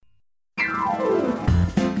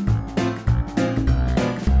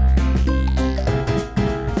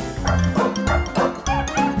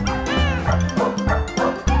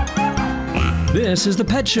This is The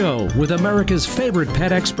Pet Show with America's favorite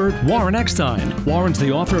pet expert, Warren Eckstein. Warren's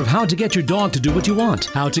the author of How to Get Your Dog to Do What You Want,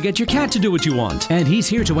 How to Get Your Cat to Do What You Want, and he's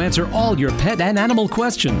here to answer all your pet and animal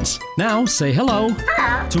questions. Now, say hello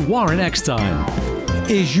to Warren Eckstein.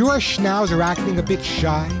 Is your schnauzer acting a bit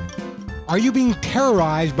shy? Are you being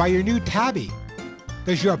terrorized by your new tabby?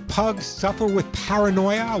 Does your pug suffer with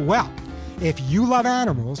paranoia? Well, if you love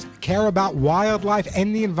animals, care about wildlife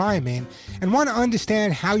and the environment, and want to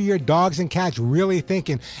understand how your dogs and cats really think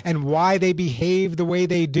and why they behave the way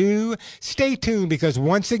they do, stay tuned because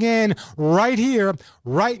once again, right here,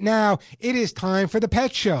 right now, it is time for The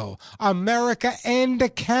Pet Show, America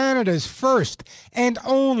and Canada's first and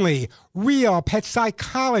only real pet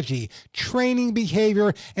psychology, training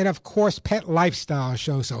behavior, and of course, pet lifestyle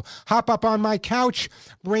show. So hop up on my couch,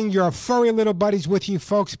 bring your furry little buddies with you,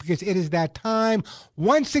 folks, because it is that time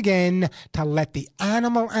once again to let the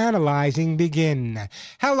animal analyzing begin.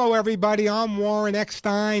 Hello, everybody. I'm Warren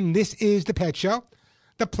Eckstein. This is The Pet Show,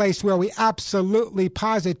 the place where we absolutely,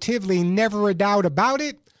 positively, never a doubt about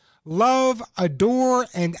it, love, adore,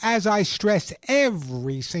 and as I stress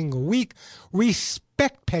every single week,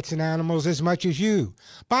 respect pets and animals as much as you.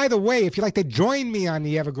 By the way, if you'd like to join me on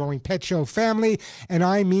the ever-growing Pet Show family, and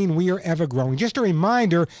I mean we are ever-growing, just a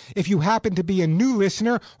reminder, if you happen to be a new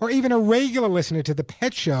listener or even a regular listener to the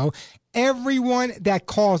Pet Show, everyone that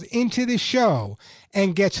calls into the show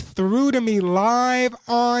and gets through to me live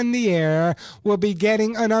on the air will be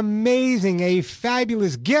getting an amazing, a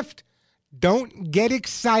fabulous gift. Don't get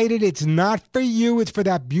excited. It's not for you. It's for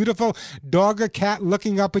that beautiful dog or cat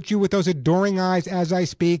looking up at you with those adoring eyes as I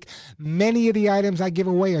speak. Many of the items I give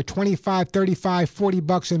away are $25, $35,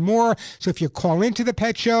 $40 and more. So if you call into the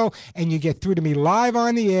Pet Show and you get through to me live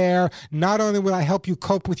on the air, not only will I help you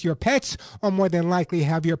cope with your pets, or more than likely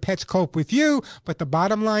have your pets cope with you, but the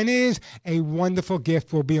bottom line is a wonderful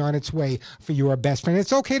gift will be on its way for your best friend.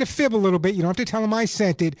 It's okay to fib a little bit. You don't have to tell them I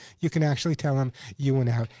sent it. You can actually tell them you went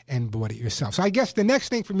out and bought it yourself. So I guess the next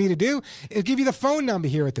thing for me to do is give you the phone number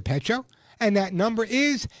here at the Pet Show. And that number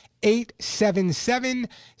is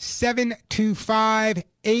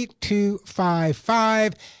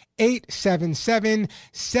 877-725-8255.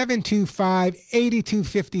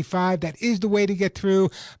 877-725-8255. That is the way to get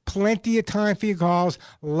through. Plenty of time for your calls.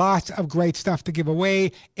 Lots of great stuff to give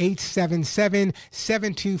away.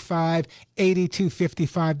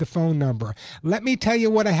 877-725-8255, the phone number. Let me tell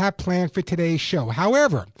you what I have planned for today's show.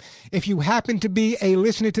 However, if you happen to be a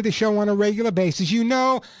listener to the show on a regular basis, you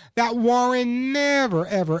know that Warren never,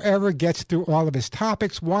 ever, ever gets through all of his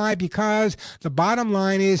topics. Why? Because the bottom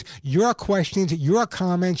line is your questions, your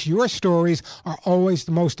comments, your stories are always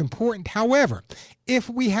the most important. However, if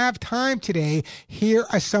we have time today, here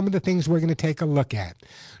are some of the things we're going to take a look at.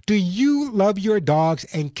 Do you love your dogs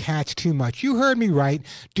and cats too much? You heard me right.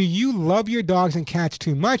 Do you love your dogs and cats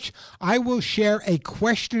too much? I will share a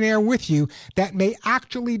questionnaire with you that may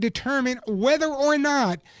actually determine whether or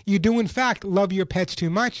not you do in fact love your pets too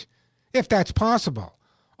much, if that's possible.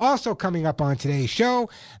 Also coming up on today's show,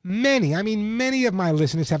 many of my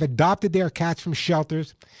listeners have adopted their cats from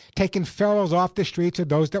shelters, taken ferals off the streets or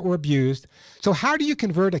those that were abused. So how do you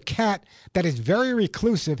convert a cat that is very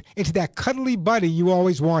reclusive into that cuddly buddy you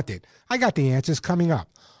always wanted? I got the answers coming up.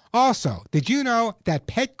 Also, did you know that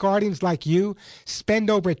pet guardians like you spend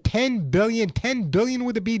over $10 billion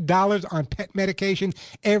with a B dollars on pet medication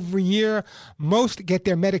every year? Most get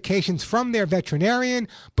their medications from their veterinarian,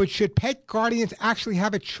 but should pet guardians actually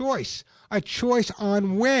have a choice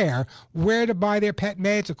on where to buy their pet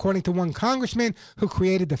meds, according to one congressman who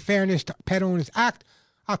created the Fairness to Pet Owners Act?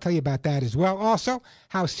 I'll tell you about that as well. Also,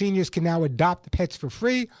 how seniors can now adopt pets for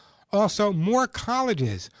free. Also, more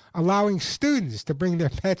colleges allowing students to bring their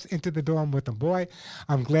pets into the dorm with them. Boy,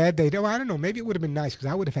 I'm glad they do. I don't know, maybe it would have been nice because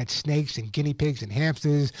I would have had snakes and guinea pigs and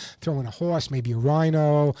hamsters, throw in a horse, maybe a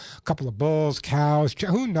rhino, a couple of bulls, cows.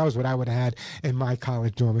 Who knows what I would have had in my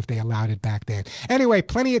college dorm if they allowed it back then. Anyway,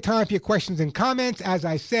 plenty of time for your questions and comments. As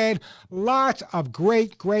I said, lots of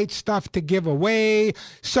great stuff to give away.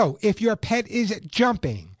 So if your pet is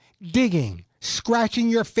jumping, digging, scratching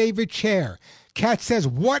your favorite chair, Cat says,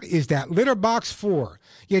 what is that litter box for?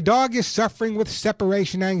 Your dog is suffering with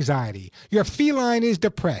separation anxiety. Your feline is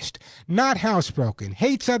depressed, not housebroken,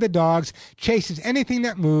 hates other dogs, chases anything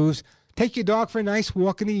that moves. Take your dog for a nice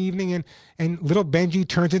walk in the evening and little Benji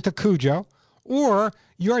turns into Cujo. Or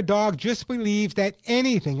your dog just believes that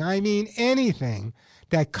anything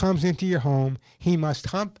that comes into your home, he must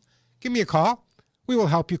hump. Give me a call. We will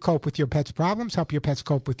help you cope with your pet's problems, help your pets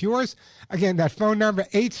cope with yours. Again, that phone number,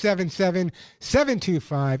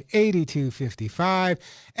 877-725-8255.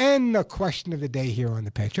 And the question of the day here on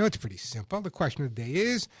The Pet Show, it's pretty simple. The question of the day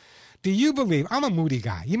is, Do you believe I'm a moody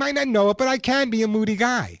guy? You might not know it, but I can be a moody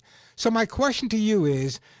guy. So my question to you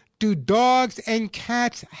is, do dogs and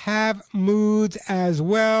cats have moods as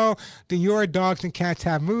well? Do your dogs and cats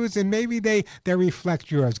have moods? And maybe they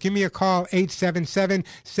reflect yours. Give me a call,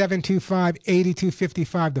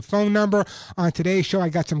 877-725-8255, the phone number. On today's show, I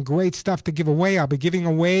got some great stuff to give away. I'll be giving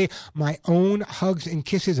away my own Hugs and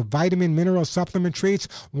Kisses vitamin mineral supplement treats,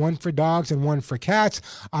 one for dogs and one for cats.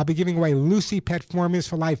 I'll be giving away Lucy Pet Formulas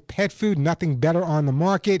for Life pet food, nothing better on the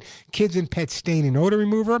market, kids and pet stain and odor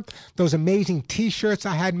remover, those amazing T-shirts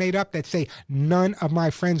I had made up that say none of my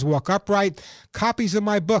friends walk upright, copies of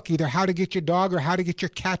my book, either How to Get Your Dog or How to Get Your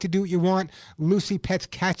Cat to Do What You Want, Lucy Pet's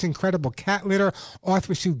Cat's Incredible Cat Litter,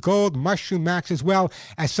 Arthrosuit Gold, Mushroom Max, as well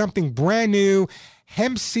as something brand new,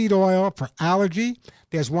 hemp seed oil for allergy.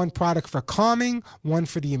 There's one product for calming, one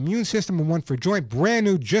for the immune system, and one for joint. Brand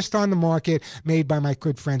new, just on the market, made by my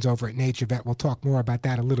good friends over at Nature Vet. We'll talk more about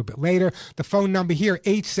that a little bit later. The phone number here,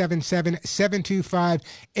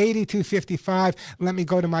 877-725-8255. Let me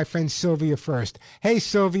go to my friend Sylvia first. Hey,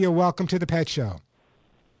 Sylvia, welcome to The Pet Show.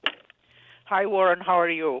 Hi, Warren. How are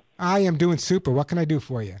you? I am doing super. What can I do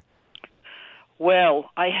for you? Well,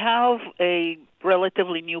 I have a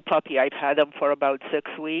relatively new puppy. I've had him for about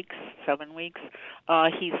 7 weeks.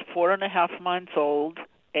 He's 4.5 months old,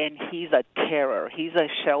 and he's a terror. He's a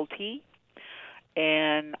Sheltie,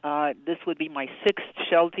 and this would be my 6th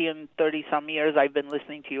Sheltie in 30-some years. I've been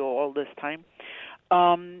listening to you all this time,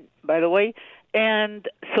 by the way. And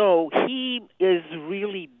so he is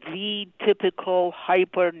really the typical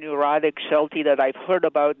hyper-neurotic Sheltie that I've heard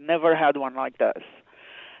about. Never had one like this.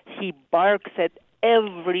 He barks at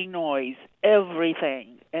every noise,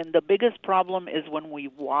 everything. And the biggest problem is when we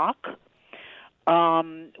walk,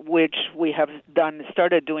 which we have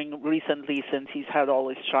started doing recently since he's had all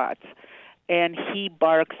his shots. And he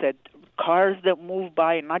barks at cars that move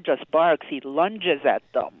by, and not just barks, he lunges at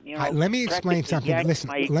them. Let me explain something. Listen,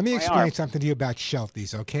 let me explain something to you about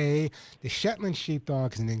Shelties, okay? The Shetland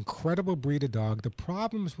Sheepdog is an incredible breed of dog. The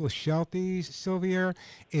problems with Shelties, Sylvia,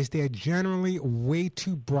 is they're generally way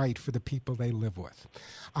too bright for the people they live with.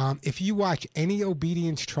 If you watch any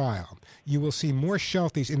obedience trial, you will see more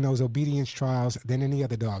Shelties in those obedience trials than any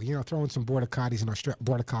other dog. Throwing some Border Collies and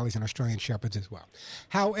Australian Shepherds as well.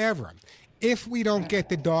 However, if we don't get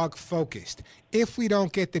the dog focused, if we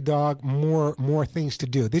don't get the dog more things to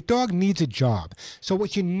do, the dog needs a job. So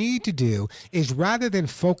what you need to do is, rather than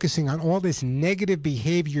focusing on all this negative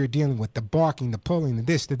behavior you're dealing with, the barking, the pulling, the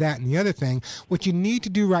this, the that, and the other thing, what you need to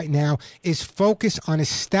do right now is focus on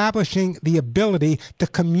establishing the ability to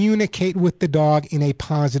communicate with the dog in a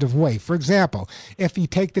positive way. For example, if you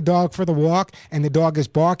take the dog for the walk and the dog is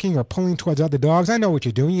barking or pulling towards other dogs, I know what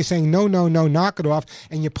you're doing. You're saying, no, knock it off,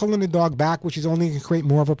 and you're pulling the dog back, which is only going to create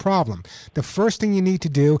more of a problem. The first thing you need to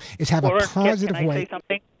do is have a positive way. Can I say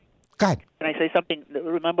something? Go ahead. Can I say something?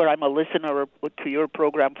 Remember, I'm a listener to your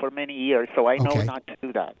program for many years, so I know not to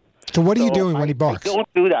do that. So what are you doing when he barks? I don't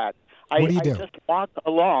do that. What do you do? I just walk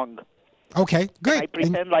along. Okay, good. I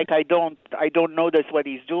pretend like I don't notice what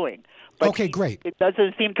he's doing. But okay, great. It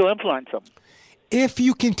doesn't seem to influence him. If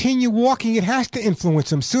you continue walking, it has to influence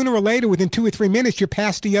him. Sooner or later, within 2 or 3 minutes, you're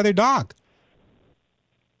past the other dog.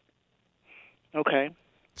 Okay.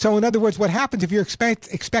 So in other words, what happens if you're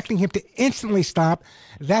expecting him to instantly stop,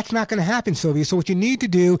 that's not going to happen, Sylvia. So what you need to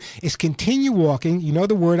do is continue walking. You know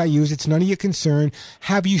the word I use. It's none of your concern.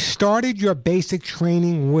 Have you started your basic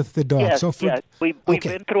training with the dog? Yes, yes. We've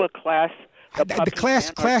been through a class. The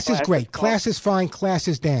class is great. Class is fine. Class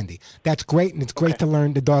is dandy. That's great, and it's great to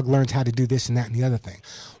learn. The dog learns how to do this and that and the other thing.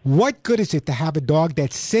 What good is it to have a dog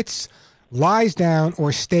that sits, lies down,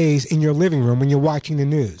 or stays in your living room when you're watching the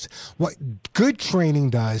news? What good training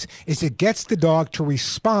does is it gets the dog to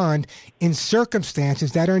respond in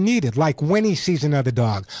circumstances that are needed, like when he sees another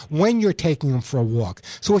dog, when you're taking him for a walk.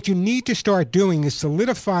 So what you need to start doing is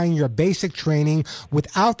solidifying your basic training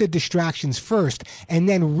without the distractions first, and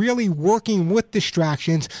then really working with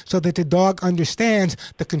distractions so that the dog understands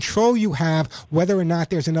the control you have, whether or not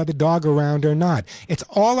there's another dog around or not. It's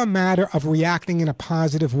all a matter of reacting in a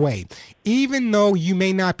positive way. Even though you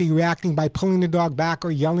may not be reacting by pulling the dog back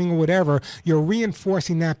or yelling or whatever, you're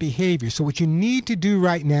reinforcing that behavior. So what you need to do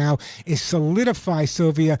right now is solidify,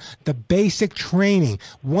 Sylvia, the basic training.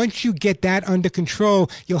 Once you get that under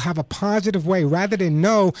control, you'll have a positive way. Rather than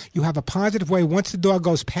you have a positive way. Once the dog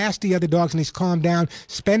goes past the other dogs and he's calmed down,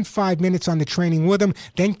 spend 5 minutes on the training with him,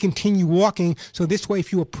 then continue walking. So this way,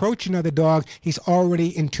 if you approach another dog, he's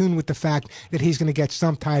already in tune with the fact that he's going to get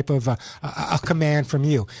some type of a command from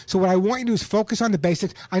you. So what I want you to do is focus on the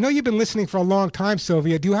basics. I know you've been listening for a long time,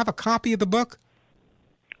 Sylvia. Do you have a copy of the book?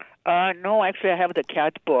 No, actually, I have the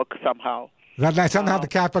cat book somehow. That somehow the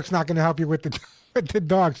cat book's not going to help you with the with the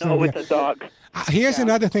dog. No, with the dog. Here's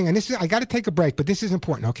another thing, and I got to take a break, but this is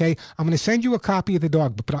important, okay? I'm going to send you a copy of the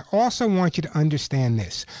dog book, but I also want you to understand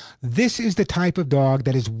this. This is the type of dog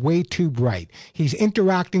that is way too bright. He's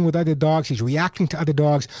interacting with other dogs. He's reacting to other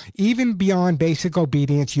dogs, even beyond basic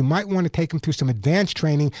obedience. You might want to take him through some advanced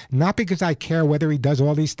training, not because I care whether he does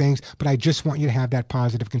all these things, but I just want you to have that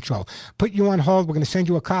positive control. Put you on hold. We're going to send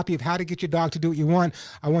you a copy of How to Get Your Dog to Do What You Want.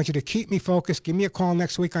 I want you to keep me focused. Give me a call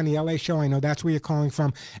next week on the LA show. I know that's where you're calling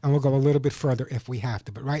from, and we'll go a little bit further if we have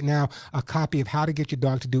to. But right now, a copy of How to Get Your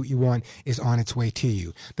Dog to Do What You Want is on its way to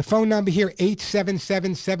you. The phone number here,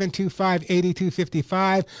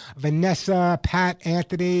 877-725-8255. Vanessa, Pat,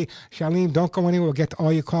 Anthony, Charlene, don't go anywhere. We'll get to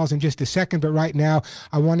all your calls in just a second. But right now,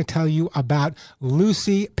 I want to tell you about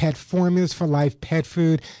Lucy Pet Formulas for Life pet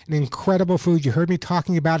food, an incredible food. You heard me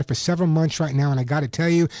talking about it for several months right now, and I got to tell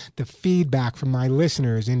you, the feedback from my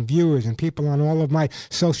listeners and viewers and people on all of my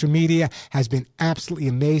social media has been absolutely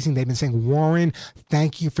amazing. They've been saying, Warren,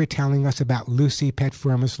 thank you for telling us about Lucy Pet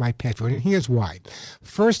Formulas for Life pet food. And here's why.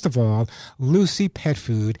 First of all, Lucy Pet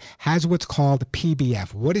Food has what's called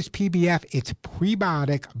PBF. What is PBF? It's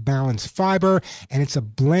prebiotic balanced fiber, and it's a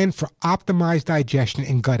blend for optimized digestion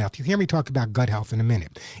and gut health. You'll hear me talk about gut health in a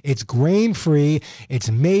minute. It's grain-free.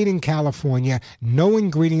 It's made in California. No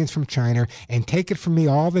ingredients from China. And take it from me,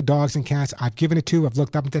 all the dogs and cats I've given it to, I've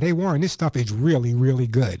looked up and said, hey, Warren, this stuff is really, really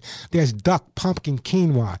good. There's duck pumpkin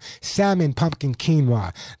quinoa, salmon pumpkin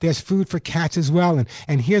quinoa. There's food for cats as well.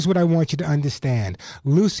 And here's what I want you to understand.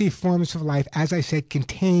 Lucy Formulas for Life, as I said,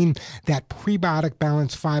 contain that prebiotic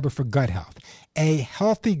balanced fiber for gut health. A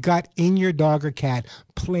healthy gut in your dog or cat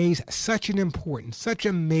plays such an important, such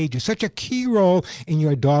a major, such a key role in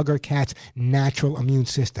your dog or cat's natural immune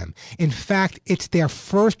system. In fact, it's their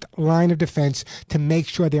first line of defense to make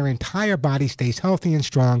sure their entire body stays healthy and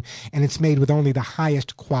strong, and it's made with only the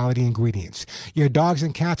highest quality ingredients. Your dogs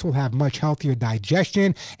and cats will have much healthier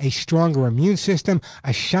digestion, a stronger immune system,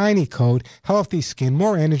 a shiny coat, healthy skin,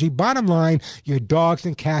 more energy. Bottom line, your dogs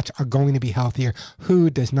and cats are going to be healthier. Who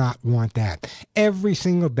does not want that? Every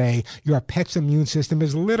single day, your pet's immune system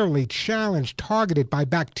is literally challenged, targeted by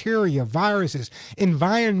bacteria, viruses,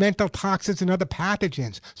 environmental toxins, and other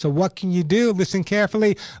pathogens. So what can you do? Listen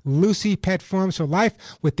carefully. Lucy Pet Formulas for Life,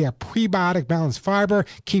 with their prebiotic balanced fiber,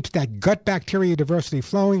 keeps that gut bacteria diversity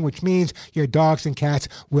flowing, which means your dogs and cats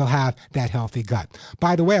will have that healthy gut.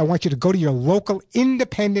 By the way, I want you to go to your local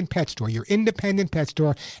independent pet store,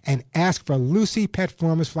 and ask for Lucy Pet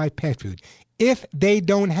Formulas for Life pet food. If they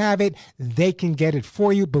don't have it, they can get it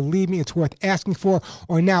for you. Believe me, it's worth asking for.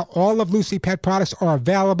 Or now all of Lucy Pet products are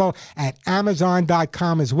available at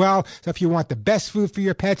Amazon.com as well. So if you want the best food for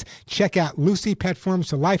your pets, check out Lucy Pet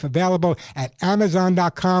Formulas for Life, available at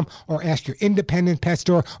Amazon.com, or ask your independent pet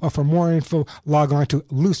store. Or for more info, log on to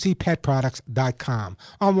LucyPetProducts.com.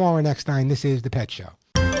 I'm Warren Eckstein. This is The Pet Show.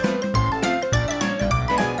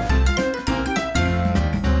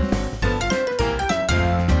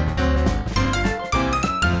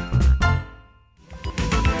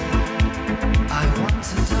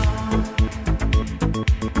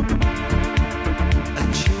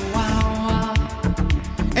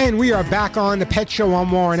 And we are back on The Pet Show. I'm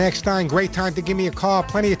Warren Eckstein. Great time to give me a call.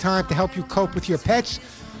 Plenty of time to help you cope with your pets.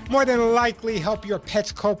 More than likely help your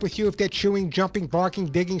pets cope with you if they're chewing, jumping, barking,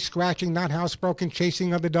 digging, scratching, not housebroken,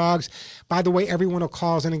 chasing other dogs. By the way, everyone who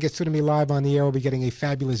calls in and gets through to me live on the air will be getting a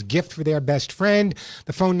fabulous gift for their best friend.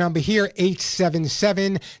 The phone number here,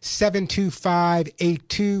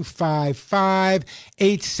 877-725-8255,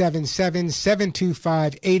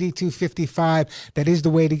 877-725-8255. That is the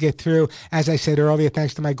way to get through. As I said earlier,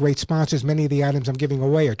 thanks to my great sponsors, many of the items I'm giving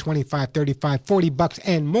away are $25, $35, $40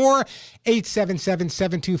 and more.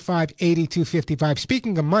 877-725-8255.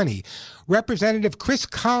 Speaking of money, Representative Chris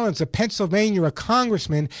Collins of Pennsylvania, a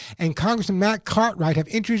congressman, and Congressman Matt Cartwright have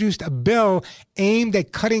introduced a bill aimed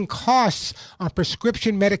at cutting costs on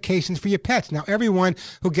prescription medications for your pets. Now, everyone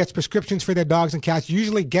who gets prescriptions for their dogs and cats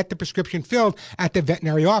usually get the prescription filled at the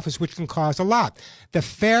veterinary office, which can cost a lot. The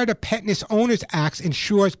Fair to Petness Owners Act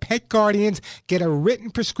ensures pet guardians get a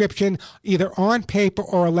written prescription either on paper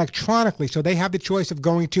or electronically, so they have the choice of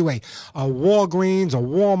going to a Walgreens, a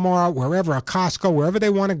Walmart, wherever, a Costco, wherever they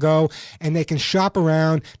want to go, and they can shop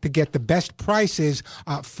around to get the best prices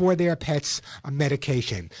for their pets'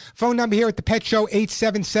 medication. Phone number here at The Pet Show,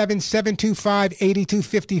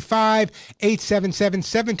 877-725-8255,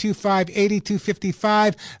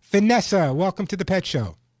 877-725-8255. Vanessa, welcome to The Pet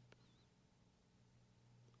Show.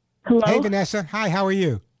 Hello. Hey, Vanessa. Hi, how are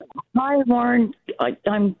you? Hi, Warren.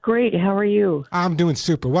 I'm great. How are you? I'm doing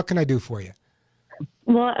super. What can I do for you?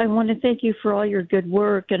 Well, I want to thank you for all your good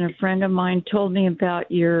work. And a friend of mine told me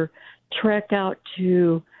about your trek out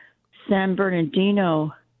to San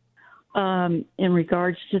Bernardino in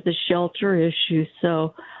regards to the shelter issue.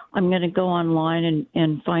 So I'm going to go online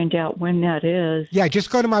and find out when that is. Yeah, just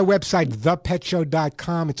go to my website,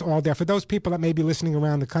 ThePetShow.com. It's all there. For those people that may be listening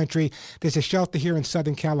around the country, there's a shelter here in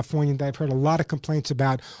Southern California that I've heard a lot of complaints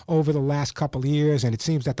about over the last couple of years, and it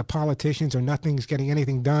seems that the politicians or nothing's getting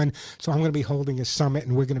anything done. So I'm going to be holding a summit,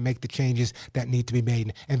 and we're going to make the changes that need to be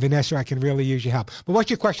made. And Vanessa, I can really use your help. But what's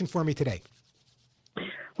your question for me today?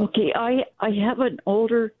 Okay, I have an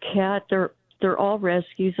older cat. They're all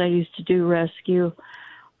rescues. I used to do rescue.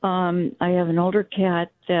 I have an older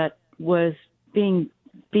cat that was being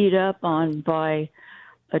beat up on by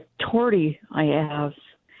a tortie I have,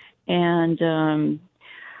 and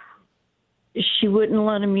she wouldn't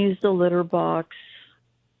let him use the litter box,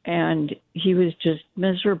 and he was just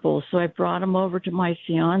miserable. So I brought him over to my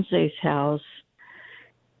fiance's house,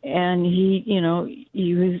 and he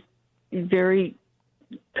was very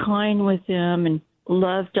kind with him and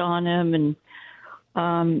loved on him, and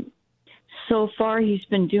so far he's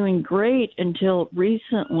been doing great until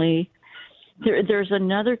recently. There's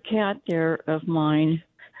another cat there of mine.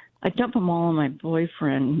 I dump them all on my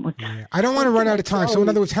boyfriend. Yeah. I don't want to run out of time. So in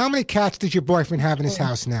other words, how many cats does your boyfriend have in his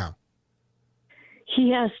house now?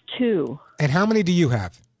 He has 2. And how many do you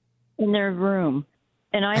have? In their room.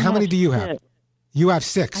 And I How many do you 6. have? You have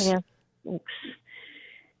 6. I have 6.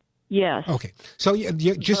 Yes. Okay. So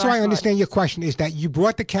just so I understand your question is that you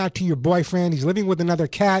brought the cat to your boyfriend. He's living with another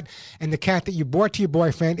cat, and the cat that you brought to your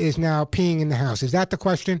boyfriend is now peeing in the house. Is that the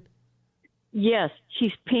question? Yes.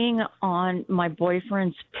 She's peeing on my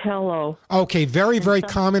boyfriend's pillow. Okay. Very, very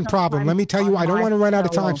common problem. Let me tell you, I don't want to run out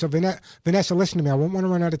of time. So Vanessa, listen to me. I won't want to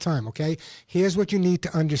run out of time. Okay. Here's what you need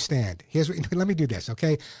to understand. Let me do this.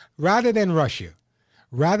 Okay. Rather than rush you,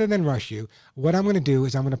 what I'm going to do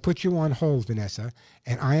is I'm going to put you on hold, Vanessa,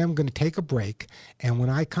 and I am going to take a break. And when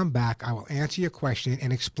I come back, I will answer your question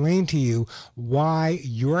and explain to you why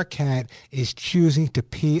your cat is choosing to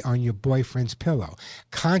pee on your boyfriend's pillow.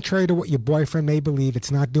 Contrary to what your boyfriend may believe,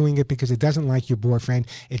 it's not doing it because it doesn't like your boyfriend.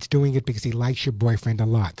 It's doing it because he likes your boyfriend a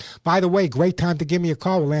lot. By the way, great time to give me a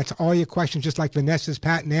call. We'll answer all your questions just like Vanessa's,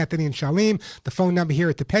 Pat, and Anthony, and Charlene. The phone number here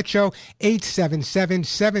at The Pet Show,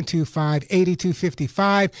 877-725-8255.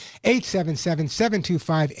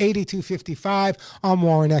 877-725-8255. I'm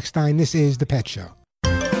Warren Eckstein. This is The Pet Show.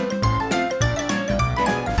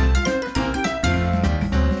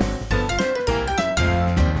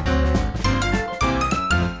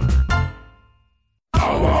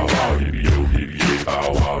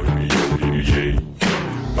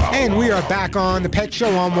 And we are back on The Pet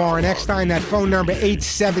Show. I'm Warren Eckstein. That phone number,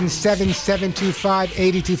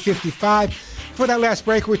 877-725-8255. For that last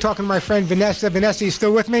break, we're talking to my friend Vanessa. Vanessa, you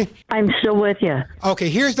still with me? I'm still with you. Okay,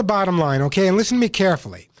 here's the bottom line, okay? And listen to me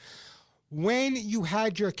carefully. When you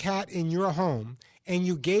had your cat in your home and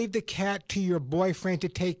you gave the cat to your boyfriend to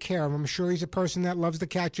take care of, I'm sure he's a person that loves the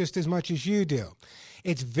cat just as much as you do.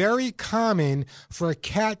 It's very common for a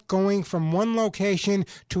cat going from one location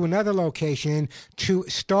to another location to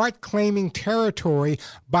start claiming territory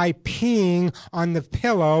by peeing on the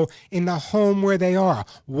pillow in the home where they are.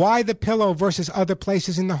 Why the pillow versus other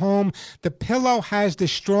places in the home? The pillow has the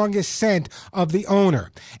strongest scent of the owner.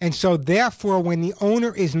 And so therefore, when the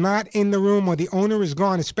owner is not in the room or the owner is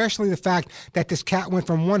gone, especially the fact that this cat went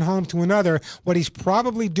from one home to another, what he's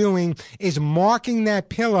probably doing is marking that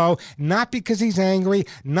pillow, not because he's angry,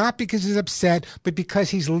 not because he's upset, but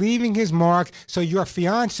because he's leaving his mark so your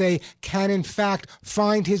fiance can, in fact,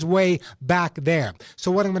 find his way back there. So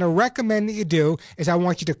what I'm going to recommend that you do is I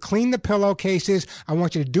want you to clean the pillowcases. I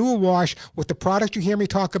want you to do a wash with the product you hear me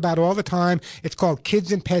talk about all the time. It's called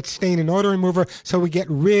Kids and Pets Stain and Odor Remover, so we get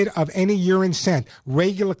rid of any urine scent.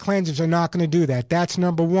 Regular cleansers are not going to do that. That's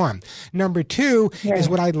number one. Number two is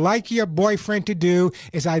what I'd like your boyfriend to do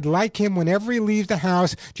is I'd like him, whenever he leaves the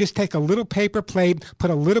house, just take a little paper plate,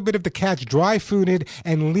 put a little bit of the cat's dry food in,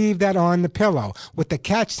 and leave that on the pillow. With the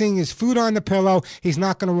cat seeing his food on the pillow, he's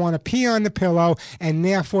not going to want to pee on the pillow, and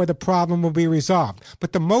therefore the problem will be resolved.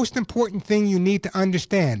 But the most important thing you need to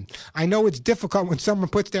understand, I know it's difficult when someone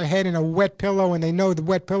puts their head in a wet pillow and they know the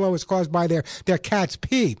wet pillow is caused by their cat's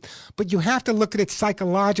pee, but you have to look at it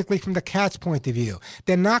psychologically from the cat's point of view.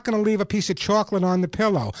 They're not going to leave a piece of chocolate on the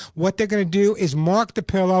pillow. What they're going to do is mark the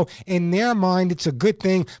pillow. In their mind, it's a good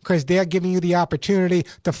thing because they're giving you the opportunity opportunity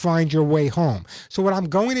to find your way home. So what I'm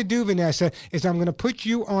going to do, Vanessa, is I'm going to put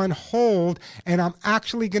you on hold, and I'm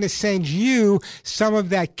actually going to send you some of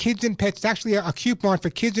that Kids and Pets, actually a coupon for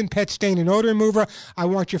Kids and Pets stain and odor remover. I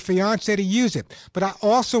want your fiance to use it. But I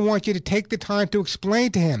also want you to take the time to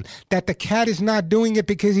explain to him that the cat is not doing it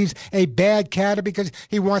because he's a bad cat or because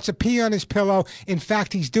he wants to pee on his pillow. In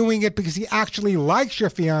fact, he's doing it because he actually likes your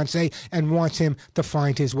fiance and wants him to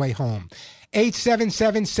find his way home.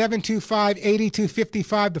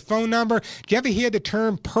 877-725-8255, the phone number. Do you ever hear the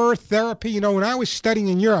term purr therapy? You know, when I was studying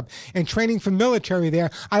in Europe and training for military there,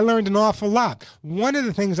 I learned an awful lot. One of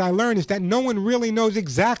the things I learned is that no one really knows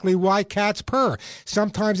exactly why cats purr.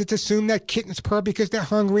 Sometimes it's assumed that kittens purr because they're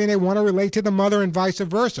hungry and they want to relate to the mother and vice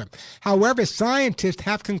versa. However, scientists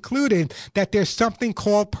have concluded that there's something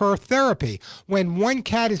called purr therapy. When one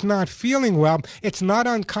cat is not feeling well, it's not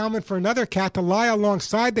uncommon for another cat to lie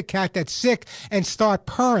alongside the cat that's sick and start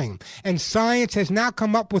purring. And science has now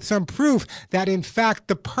come up with some proof that, in fact,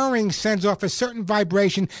 the purring sends off a certain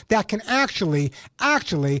vibration that can actually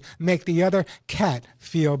make the other cat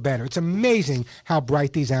feel better. It's amazing how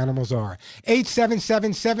bright these animals are.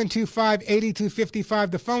 877-725-8255,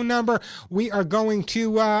 the phone number. We are going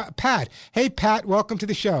to Pat. Hey, Pat, welcome to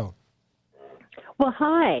the show. Well,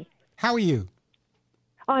 hi. How are you?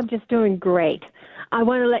 Oh, I'm just doing great. I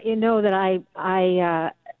want to let you know that I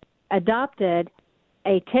adopted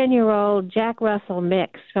a 10-year-old Jack Russell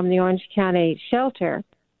mix from the Orange County shelter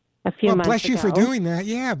a few months ago. Bless you for doing that.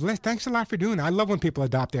 Yeah, thanks a lot for doing that. I love when people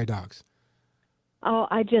adopt their dogs. Oh,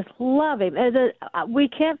 I just love him. We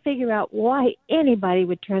can't figure out why anybody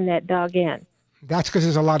would turn that dog in. That's because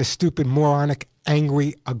there's a lot of stupid, moronic,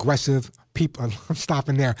 angry, aggressive people. I'm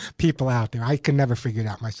stopping there. People out there. I could never figure it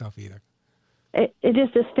out myself either. It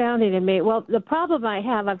just astounding to me. Well, the problem I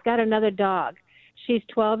have, I've got another dog. She's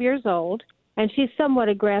 12 years old, and she's somewhat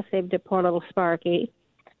aggressive to poor little Sparky.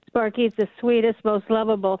 Sparky's the sweetest, most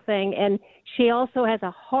lovable thing, and she also has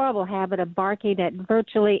a horrible habit of barking at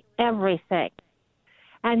virtually everything.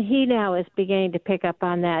 And he now is beginning to pick up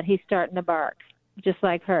on that. He's starting to bark, just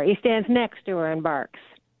like her. He stands next to her and barks.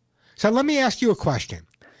 So let me ask you a question.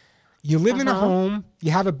 You live in a home,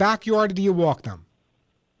 you have a backyard, or do you walk them?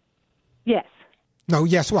 Yes. No,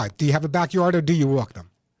 yes, what? Do you have a backyard, or do you walk them?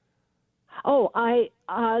 Oh,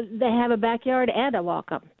 they have a backyard and I walk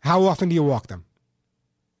them. How often do you walk them?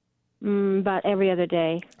 About every other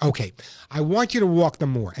day. Okay. I want you to walk them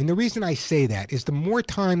more. And the reason I say that is the more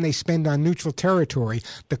time they spend on neutral territory,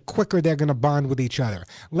 the quicker they're going to bond with each other.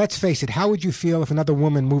 Let's face it, how would you feel if another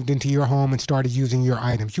woman moved into your home and started using your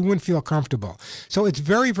items? You wouldn't feel comfortable. So it's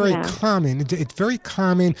very, very common. It's very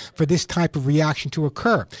common for this type of reaction to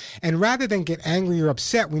occur. And rather than get angry or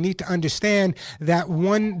upset, we need to understand that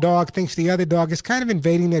one dog thinks the other dog is kind of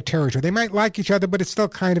invading their territory. They might like each other, but it's still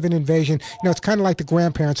kind of an invasion. You know, it's kind of like the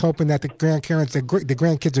grandparents hoping that the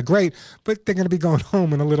grandkids are great, but they're going to be going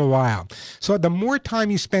home in a little while. So the more time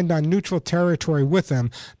you spend on neutral territory with them,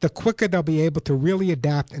 the quicker they'll be able to really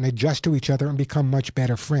adapt and adjust to each other and become much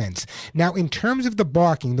better friends. Now, in terms of the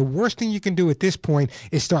barking, the worst thing you can do at this point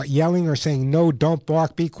is start yelling or saying, no, don't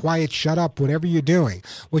bark, be quiet, shut up, whatever you're doing.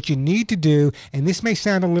 What you need to do, and this may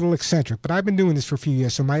sound a little eccentric, but I've been doing this for a few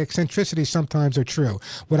years, so my eccentricities sometimes are true.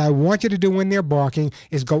 What I want you to do when they're barking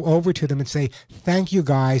is go over to them and say, thank you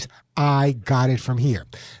guys, I got it from here.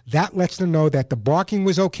 That lets them know that the barking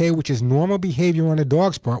was okay, which is normal behavior on a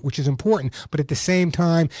dog's part, which is important. But at the same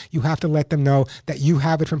time, you have to let them know that you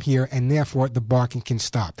have it from here, and therefore the barking can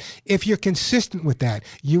stop. If you're consistent with that,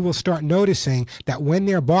 you will start noticing that when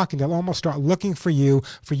they're barking, they'll almost start looking for you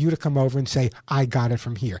to come over and say, I got it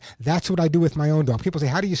from here. That's what I do with my own dog. People say,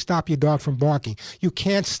 how do you stop your dog from barking? You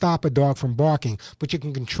can't stop a dog from barking, but you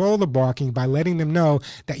can control the barking by letting them know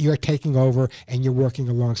that you're taking over and you're working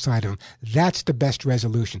alongside them. That's the best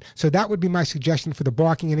resolution. So that would be my suggestion for the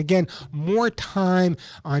barking. And again, more time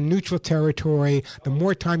on neutral territory. The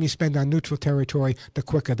more time you spend on neutral territory, the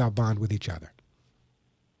quicker they'll bond with each other.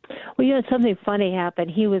 Well, you know, something funny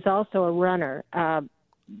happened. He was also a runner,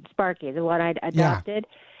 Sparky, the one I adopted.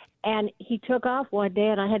 Yeah. And he took off one day,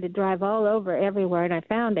 and I had to drive all over everywhere, and I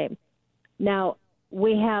found him. Now,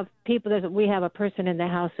 we have a person in the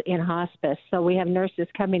house in hospice, so we have nurses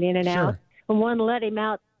coming in and out. And one let him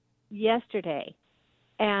out yesterday,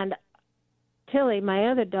 and Tilly, my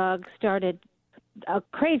other dog, started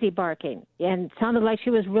crazy barking and sounded like she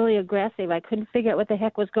was really aggressive. I couldn't figure out what the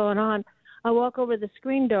heck was going on. I walk over to the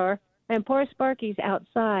screen door, And poor Sparky's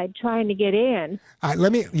outside trying to get in. I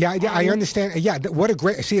understand. What a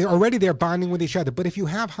great, see, already they're bonding with each other. But if you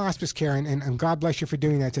have hospice care, and God bless you for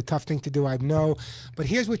doing that, it's a tough thing to do, I know. But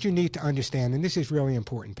here's what you need to understand, and this is really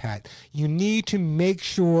important, Pat. You need to make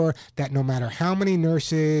sure that no matter how many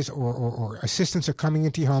nurses or assistants are coming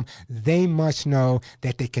into your home, they must know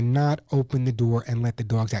that they cannot open the door and let the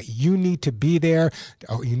dogs out. You need to be there,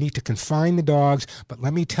 or you need to confine the dogs. But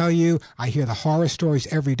let me tell you, I hear the horror stories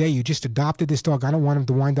every day. You just adopted this dog. I don't want him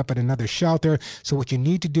to wind up at another shelter. So what you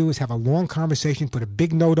need to do is have a long conversation, put a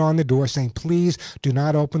big note on the door saying, please do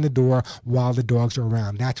not open the door while the dogs are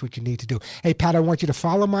around. That's what you need to do. Hey, Pat, I want you to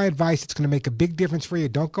follow my advice. It's going to make a big difference for you.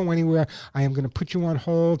 Don't go anywhere. I am going to put you on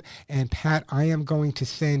hold. And Pat, I am going to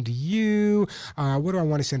send you, what do I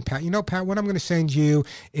want to send, Pat? You know, Pat, what I'm going to send you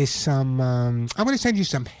is some, I'm going to send you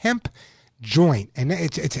some hemp joint, and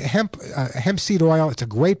it's a hemp seed oil. It's a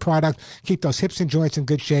great product. Keep those hips and joints in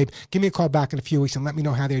good shape. Give me a call back in a few weeks and let me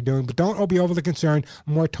know how they're doing. But don't be overly concerned.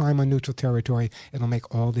 More time on neutral territory. It'll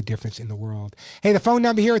make all the difference in the world. Hey, the phone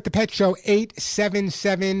number here at the Pet Show,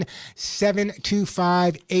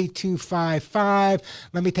 877-725-8255.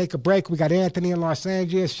 Let me take a break. We got Anthony in Los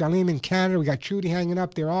Angeles, Shalim in Canada. We got Trudy hanging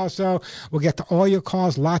up there also. We'll get to all your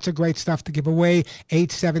calls. Lots of great stuff to give away.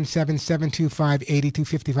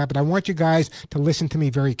 877-725-8255. But I want you guys to listen to me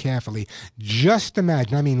very carefully. Just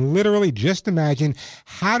imagine, I mean literally just imagine,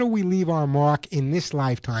 how do we leave our mark in this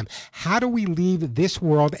lifetime? How do we leave this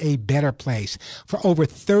world a better place? For over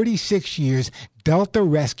 36 years, Delta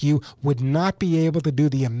Rescue would not be able to do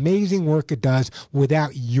the amazing work it does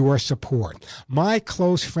without your support. My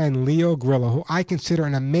close friend Leo Grillo, who I consider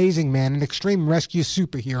an amazing man, an extreme rescue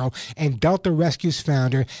superhero, and Delta Rescue's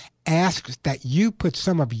founder, asks that you put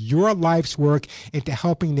some of your life's work into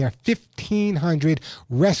helping their 1,500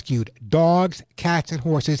 rescued dogs, cats, and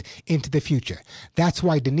horses into the future. That's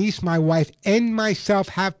why Denise, my wife, and myself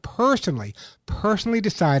have personally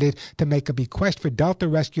decided to make a bequest for Delta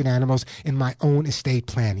rescued animals in my own estate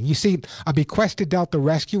planning. You see, a bequest to Delta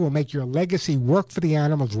Rescue will make your legacy work for the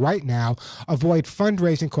animals right now, avoid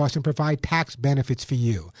fundraising costs, and provide tax benefits for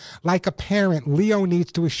you. Like a parent, Leo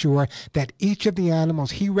needs to assure that each of the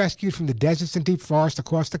animals he rescued from the deserts and deep forests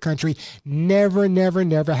across the country never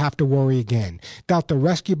have to worry again. Delta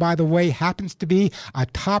Rescue, by the way, happens to be a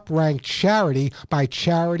top-ranked charity by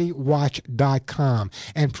CharityWatch.com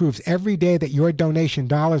and proves every day that your donation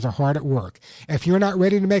dollars are hard at work. If you're not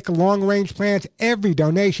ready to make a long-range plans, every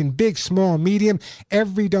donation, big, small, medium,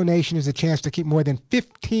 every donation is a chance to keep more than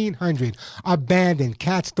 1,500 abandoned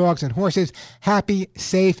cats, dogs, and horses happy,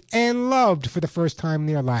 safe, and loved for the first time in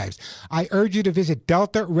their lives. I urge you to visit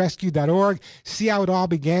DeltaRescue.org, see how it all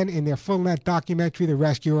began in their full-length documentary, The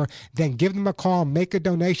Rescuer, then give them a call, make a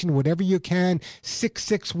donation, whatever you can,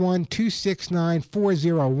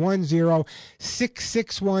 661-269-4010,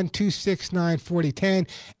 661-269-4010.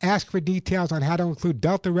 Ask for details on how to include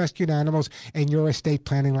Delta rescued animals in your estate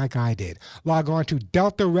planning like I did. Log on to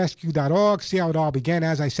DeltaRescue.org, see how it all began,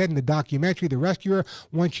 as I said in the documentary, The Rescuer.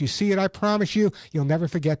 Once you see it, I promise you, you'll never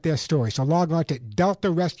forget their story. So log on to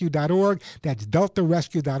DeltaRescue.org, that's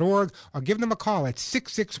DeltaRescue.org, or give them a call at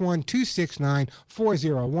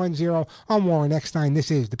 661-269-4010. I'm Warren Eckstein. This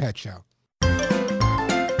is The Pet Show.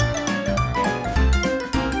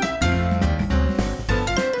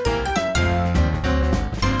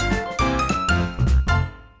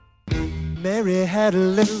 Mary had a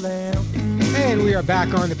little lamb. And we are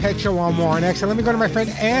back on The Pet Show on Warren X. Let me go to my friend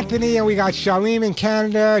Anthony, and we got Shalim in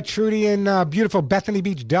Canada, Trudy in beautiful Bethany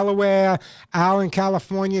Beach, Delaware, Al in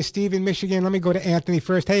California, Steve in Michigan. Let me go to Anthony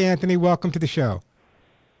first. Hey, Anthony, welcome to the show.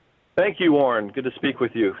 Thank you, Warren. Good to speak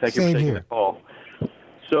with you. Thank you for taking the call.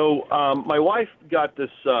 So my wife got this,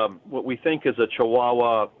 what we think is a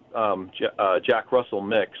Chihuahua Jack Russell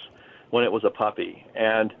mix when it was a puppy.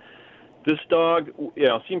 And this dog,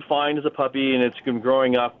 seemed fine as a puppy, and it's been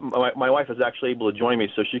growing up. My wife is actually able to join me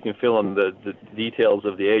so she can fill in the details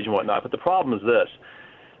of the age and whatnot. But the problem is this.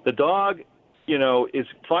 The dog, is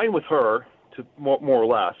fine with her, to more or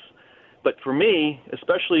less. But for me,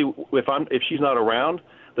 especially if she's not around,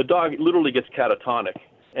 the dog literally gets catatonic.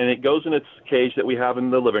 And it goes in its cage that we have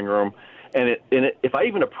in the living room. And if I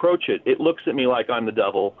even approach it, it looks at me like I'm the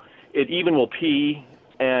devil. It even will pee.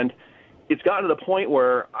 And it's gotten to the point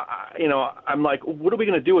where, I'm like, what are we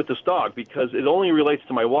going to do with this dog? Because it only relates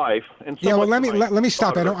to my wife. And yeah, well, let me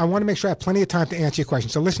stop. I want to make sure I have plenty of time to answer your question.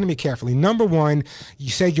 So listen to me carefully. Number one, you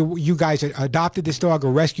said you guys adopted this dog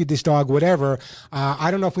or rescued this dog, whatever.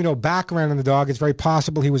 I don't know if we know background on the dog. It's very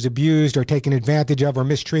possible he was abused or taken advantage of or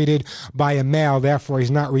mistreated by a male. Therefore, he's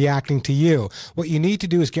not reacting to you. What you need to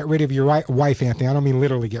do is get rid of your wife, Anthony. I don't mean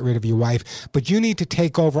literally get rid of your wife, but you need to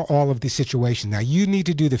take over all of the situation. Now, you need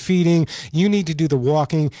to do the feeding. You need to do the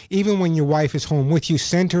walking. Even when your wife is home with you,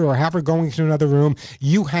 send her or have her going to another room.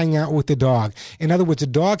 You hang out with the dog. In other words, the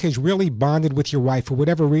dog has really bonded with your wife for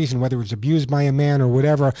whatever reason, whether it's abused by a man or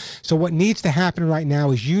whatever. So what needs to happen right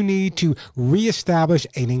now is you need to reestablish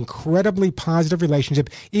an incredibly positive relationship.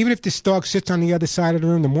 Even if this dog sits on the other side of the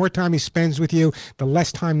room, the more time he spends with you, the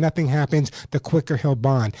less time nothing happens, the quicker he'll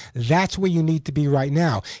bond. That's where you need to be right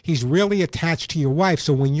now. He's really attached to your wife.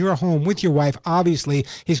 So when you're home with your wife, obviously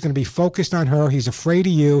he's going to be focused on her. He's afraid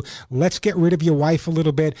of you. Let's get rid of your wife a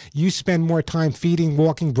little bit. You spend more time feeding,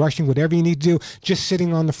 walking, brushing, whatever you need to do, just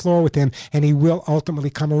sitting on the floor with him, and he will ultimately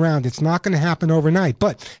come around. It's not going to happen overnight,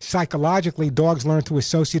 but psychologically, dogs learn through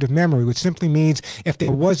associative memory, which simply means if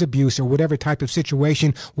there was abuse or whatever type of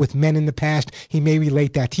situation with men in the past, he may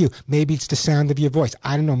relate that to you. Maybe it's the sound of your voice.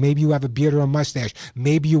 I don't know. Maybe you have a beard or a mustache.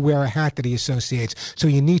 Maybe you wear a hat that he associates. So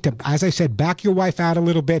you need to, as I said, back your wife out a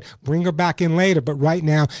little bit, bring her back in later, but right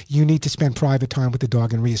now you need to spend private time with the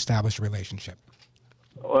dog and reestablish a relationship.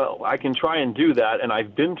 Well, I can try and do that, and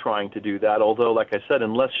I've been trying to do that, although, like I said,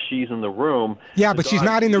 unless she's in the room... Yeah, but she's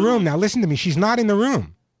not in the room now. Listen to me. She's not in the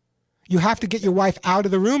room. You have to get your wife out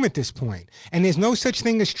of the room at this point. And there's no such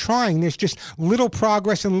thing as trying. There's just little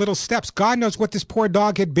progress and little steps. God knows what this poor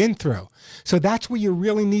dog had been through. So that's where you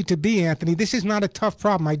really need to be, Anthony. This is not a tough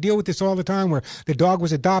problem. I deal with this all the time where the dog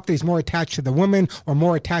was adopted. He's more attached to the woman or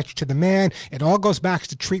more attached to the man. It all goes back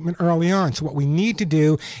to treatment early on. So what we need to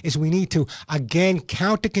do is we need to, again,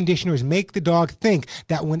 count the conditioners, make the dog think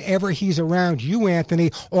that whenever he's around you,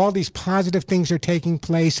 Anthony, all these positive things are taking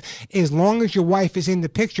place. As long as your wife is in the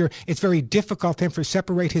picture, it's very difficult for him to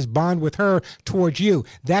separate his bond with her towards you.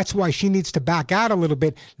 That's why she needs to back out a little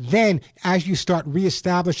bit. Then, as you start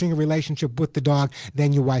reestablishing a relationship with the dog,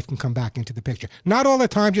 then your wife can come back into the picture. Not all the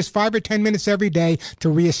time, just 5 or 10 minutes every day to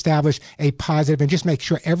reestablish a positive, and just make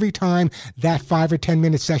sure every time that 5 or 10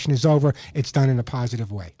 minute session is over, it's done in a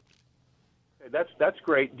positive way. That's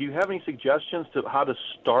great. Do you have any suggestions to how to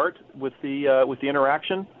start with the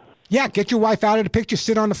interaction? Yeah, get your wife out of the picture.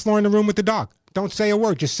 Sit on the floor in the room with the dog. Don't say a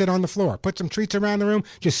word. Just sit on the floor. Put some treats around the room.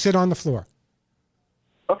 Just sit on the floor.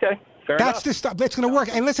 Okay. That's the stuff that's going to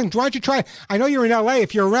work. And listen, why don't you try? I know you're in L.A.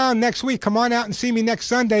 If you're around next week, come on out and see me next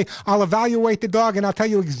Sunday. I'll evaluate the dog, and I'll tell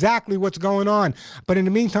you exactly what's going on. But in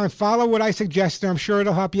the meantime, follow what I suggested. I'm sure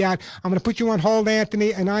it'll help you out. I'm going to put you on hold,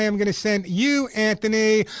 Anthony, and I am going to send you,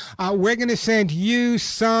 Anthony, we're going to send you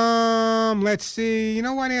some, let's see. You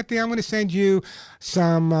know what, Anthony? I'm going to send you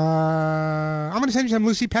some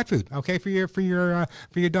Lucy pet food, okay, for your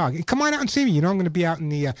dog. Come on out and see me. You know I'm going to be out in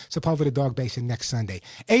the Sepulveda Dog Basin next Sunday.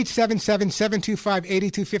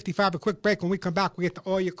 877-725-8255. A quick break. When we come back, we get to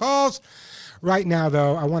all your calls. Right now,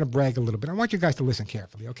 though, I want to brag a little bit. I want you guys to listen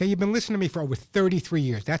carefully, okay? You've been listening to me for over 33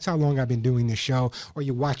 years. That's how long I've been doing this show. Or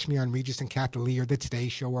you watch me on Regis and Cuddly or the Today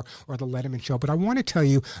Show or the Letterman Show. But I want to tell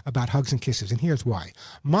you about Hugs and Kisses, and here's why.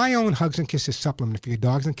 My own Hugs and Kisses supplement for your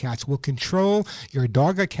dogs and cats will control your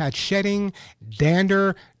dog or cat shedding,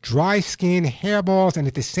 dander, dry skin, hairballs, and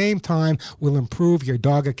at the same time will improve your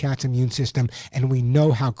dog or cat's immune system, and we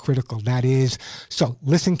know how critical that is. So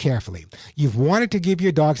listen carefully. You've wanted to give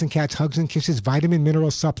your dogs and cats Hugs and Kisses vitamin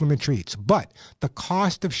mineral supplement treats, but the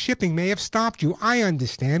cost of shipping may have stopped you. I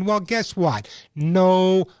understand. Well, guess what?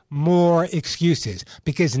 No more excuses,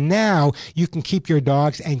 because now you can keep your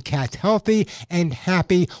dogs and cats healthy and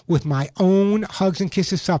happy with my own Hugs and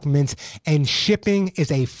Kisses supplements, and shipping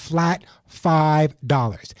is a flat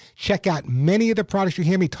 $5. Check out many of the products you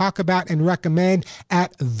hear me talk about and recommend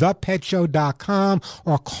at ThePetShow.com,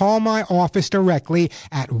 or call my office directly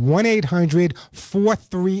at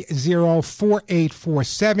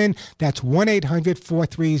 1-800-430-4847. That's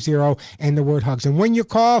 1-800-430 and the word hugs. And when you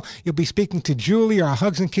call, you'll be speaking to Julie, our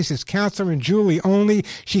Hugs and Kisses counselor, and Julie only.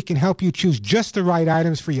 She can help you choose just the right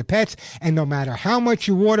items for your pets. And no matter how much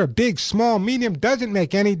you order, big, small, medium, doesn't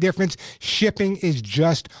make any difference. Shipping is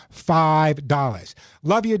just $5.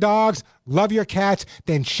 Love your dogs. love your cats,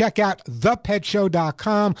 then check out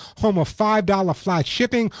ThePetShow.com, home of $5 flat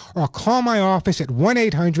shipping, or call my office at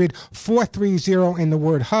 1-800-430 in the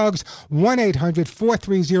word hugs,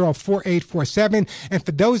 1-800-430-4847. And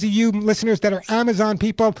for those of you listeners that are Amazon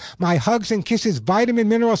people, my Hugs and Kisses vitamin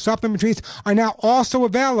mineral supplement treats are now also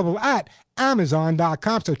available at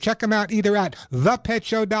Amazon.com. So check them out either at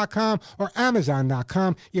ThePetShow.com or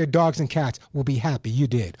Amazon.com. Your dogs and cats will be happy you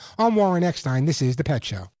did. I'm Warren Eckstein. This is The Pet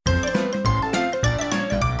Show.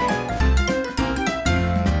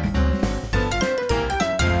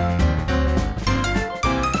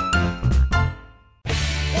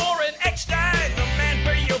 Warren Eckstein, the man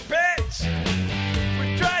for your pets.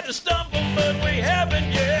 We tried to stumble, but we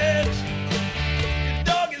haven't yet. Your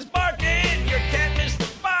dog is barking, your cat missed the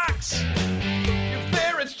box. Your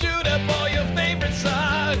ferret's chewed up all your favorite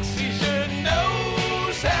socks. He sure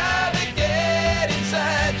knows how to get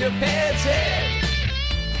inside your pet's head.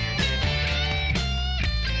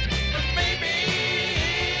 But maybe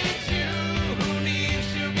it's you who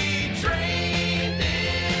needs to be trained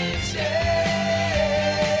instead.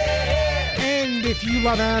 And if you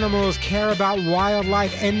love animals, care about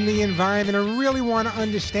wildlife and the environment, and really want to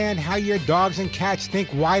understand how your dogs and cats think,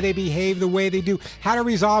 why they behave the way they do, how to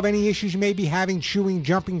resolve any issues you may be having, chewing,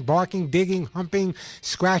 jumping, barking, digging, humping,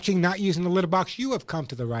 scratching, not using the litter box, you have come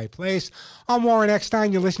to the right place. I'm Warren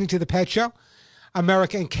Eckstein. You're listening to The Pet Show,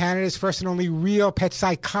 America and Canada's first and only real pet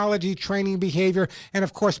psychology, training, behavior, and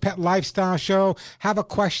of course, pet lifestyle show. Have a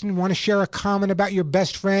question, want to share a comment about your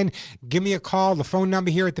best friend? Give me a call. The phone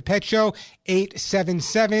number here at The Pet Show,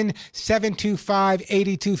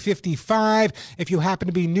 877-725-8255. If you happen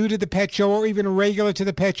to be new to The Pet Show or even a regular to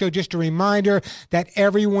The Pet Show, just a reminder that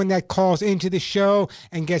everyone that calls into the show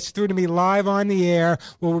and gets through to me live on the air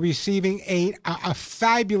will be receiving a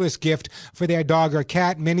fabulous gift for their dog or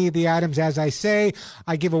cat. Many of the items, as I say,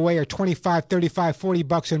 I give away are $25, $35,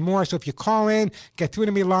 $40 and more. So if you call in, get through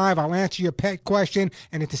to me live, I'll answer your pet question,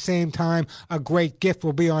 and at the same time, a great gift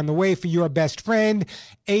will be on the way for your best friend.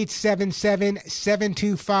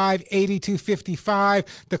 877-725-8255.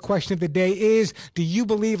 The question of the day is, do you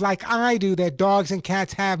believe like I do that dogs and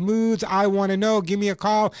cats have moods? I want to know. Give me a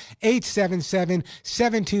call,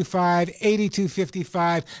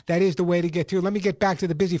 877-725-8255. That is the way to get through. Let me get back to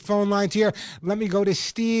the busy phone lines here. Let me go to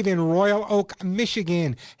Steve in Royal Oak,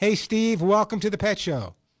 Michigan. Hey, Steve, welcome to The Pet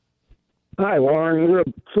Show. Hi, Warren. You're a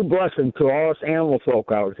true blessing to all us animal folk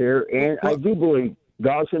out here, and I do believe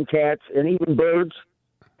dogs and cats and even birds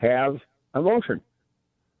have emotion.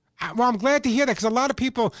 Well, I'm glad to hear that, because a lot of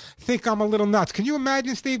people think I'm a little nuts. Can you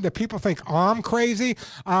imagine, Steve, that people think I'm crazy?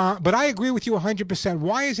 But I agree with you 100%.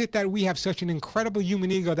 Why is it that we have such an incredible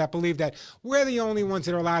human ego that believe that we're the only ones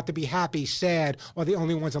that are allowed to be happy, sad, or the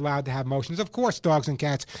only ones allowed to have emotions? Of course, dogs and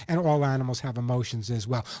cats and all animals have emotions as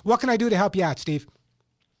well. What can I do to help you out, Steve?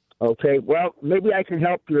 Okay, well, maybe I can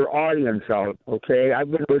help your audience out, okay?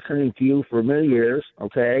 I've been listening to you for many years,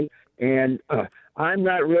 okay? And I'm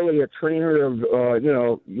not really a trainer of,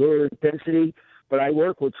 your intensity, but I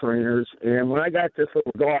work with trainers. And when I got this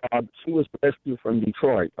little dog, she was rescued from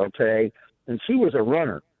Detroit, okay? And she was a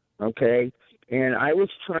runner, okay? And I was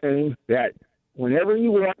trained that whenever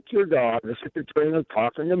you walk your dog, this is the trainer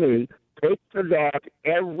talking to me, take the dog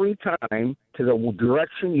every time to the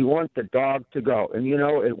direction you want the dog to go. And,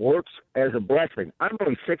 it works as a blessing. I'm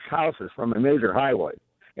only 6 houses from a major highway,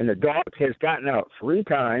 and the dog has gotten out 3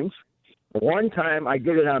 times. One time I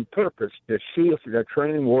did it on purpose to see if the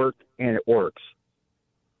training worked, and it works.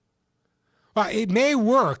 Well, it may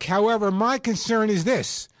work. However, my concern is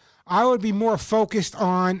this. I would be more focused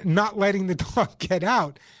on not letting the dog get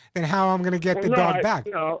out than how I'm going to get the dog back.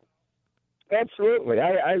 Absolutely.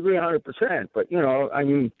 I agree 100%. But,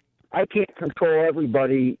 I can't control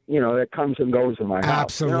everybody, that comes and goes in my house.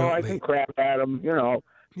 Absolutely. I can crap at them,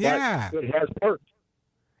 Yeah. But it has worked.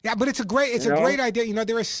 Yeah, but it's a great idea.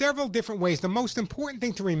 There are several different ways. The most important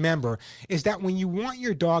thing to remember is that when you want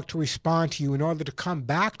your dog to respond to you in order to come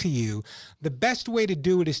back to you, the best way to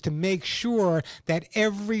do it is to make sure that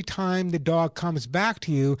every time the dog comes back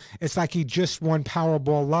to you, it's like he just won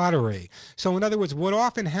Powerball lottery. So in other words, what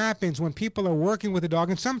often happens when people are working with a dog,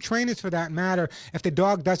 and some trainers for that matter, if the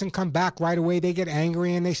dog doesn't come back right away, they get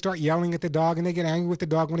angry and they start yelling at the dog, and they get angry with the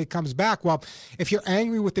dog when he comes back. Well, if you're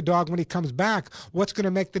angry with the dog when he comes back, what's going to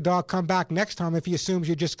make make the dog come back next time if he assumes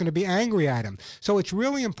you're just going to be angry at him. So it's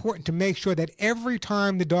really important to make sure that every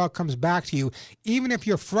time the dog comes back to you, even if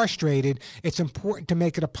you're frustrated, it's important to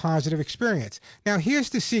make it a positive experience. Now,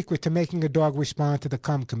 here's the secret to making a dog respond to the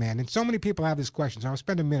come command. And so many people have this question, so I'll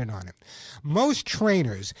spend a minute on it. Most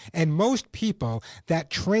trainers and most people that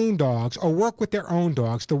train dogs or work with their own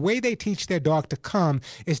dogs, the way they teach their dog to come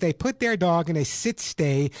is they put their dog in a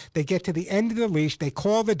sit-stay. They get to the end of the leash, they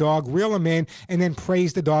call the dog, reel him in, and then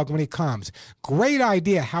praise the dog when he comes. Great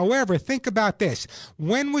idea. However, think about this.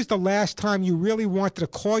 When was the last time you really wanted to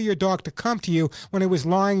call your dog to come to you when it was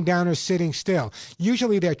lying down or sitting still?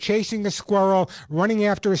 Usually they're chasing a squirrel, running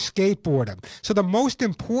after a skateboarder. So the most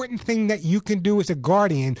important thing that you can do as a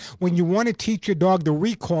guardian when you want to teach your dog to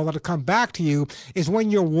recall or to come back to you is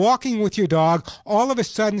when you're walking with your dog, all of a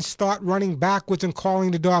sudden start running backwards and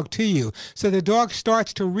calling the dog to you. So the dog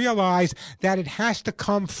starts to realize that it has to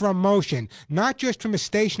come from motion, not just from a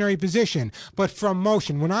stationary position, but from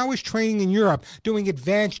motion. When I was training in Europe, doing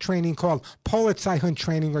advanced training called Polizeihund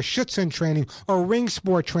training or Schutzhund training or ring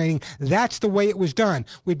sport training, that's the way it was done.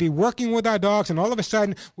 We'd be working with our dogs, and all of a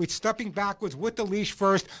sudden, we'd stepping backwards with the leash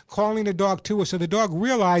first, calling the dog to us. So the dog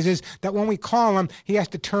realizes that when we call him, he has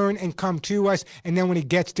to turn and come to us, and then when he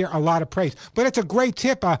gets there, a lot of praise. But it's a great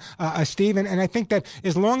tip, Steve, and I think that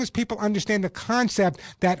as long as people understand the concept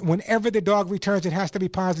that whenever the dog returns, it has to be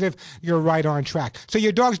positive, you're right on track. So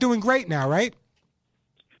your dog's doing great now, right?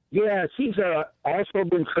 Yeah, she's also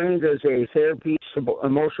been trained as a therapy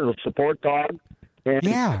emotional support dog. And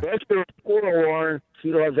that's her squirrel, Warren.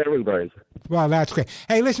 She loves everybody. Well, that's great.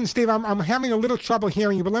 Hey, listen, Steve, I'm having a little trouble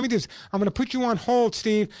hearing you, but let me just, I'm going to put you on hold,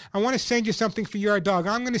 Steve. I want to send you something for your dog.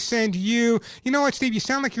 I'm going to send you, you know what, Steve, you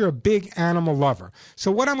sound like you're a big animal lover.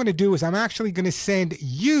 So what I'm going to do is I'm actually going to send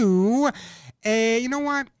you you know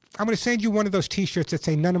what? I'm going to send you one of those T-shirts that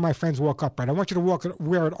say, "None of my friends walk upright." I want you to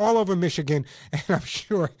wear it all over Michigan, and I'm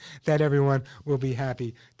sure that everyone will be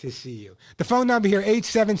happy to see you. The phone number here,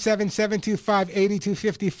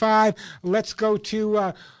 877-725-8255. Let's go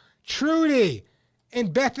to Trudy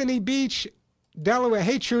in Bethany Beach, Delaware.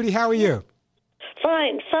 Hey, Trudy, how are you?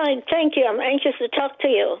 Fine. Thank you. I'm anxious to talk to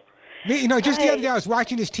you. You know, just the other day I was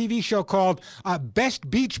watching this TV show called Best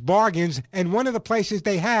Beach Bargains, and one of the places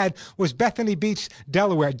they had was Bethany Beach,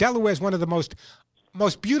 Delaware. Delaware is one of the most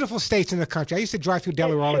beautiful states in the country. I used to drive through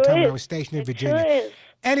Delaware all the time when I was stationed in Virginia. Sure is.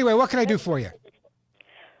 Anyway, what can I do for you?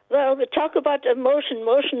 Well, we talk about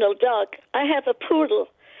emotional dog. I have a poodle,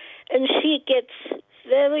 and she gets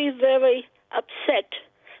very, very upset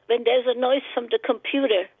when there's a noise from the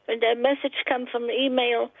computer. When the message comes from the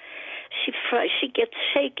email, she gets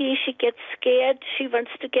shaky, she gets scared, she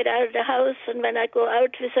wants to get out of the house, and when I go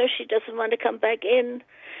out with her, she doesn't want to come back in.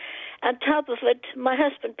 On top of it, my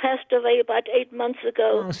husband passed away about 8 months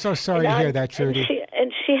ago. Oh, so sorry to hear that, Trudy.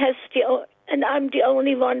 And I'm the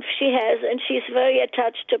only one she has, and she's very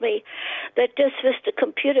attached to me. That this with the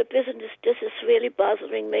computer business, this is really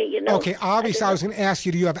bothering me, you know. Okay, obviously I was going to ask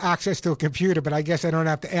you, do you have access to a computer? But I guess I don't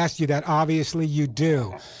have to ask you that. Obviously you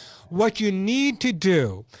do. What you need to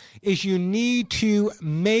do is you need to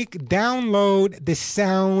download the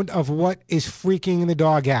sound of what is freaking the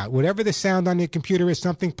dog out. Whatever the sound on your computer is,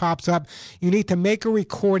 something pops up, you need to make a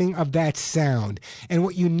recording of that sound. And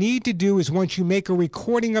what you need to do is once you make a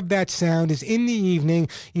recording of that sound is in the evening,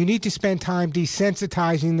 you need to spend time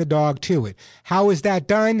desensitizing the dog to it. How is that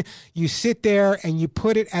done? You sit there and you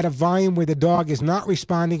put it at a volume where the dog is not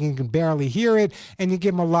responding and can barely hear it, and you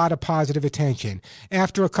give him a lot of positive attention.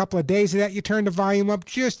 After a couple of days of that, you turn the volume up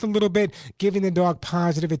just a little bit, giving the dog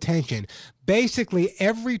positive attention. Basically,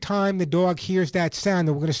 every time the dog hears that sound,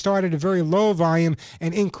 and we're going to start at a very low volume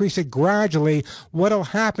and increase it gradually, what will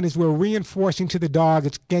happen is we're reinforcing to the dog,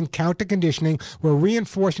 it's again counter conditioning, we're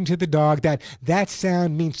reinforcing to the dog that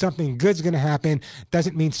sound means something good's going to happen,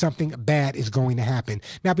 doesn't mean something bad is going to happen.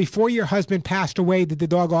 Now, before your husband passed away, did the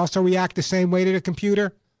dog also react the same way to the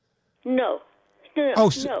computer? No.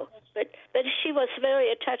 No. But she was very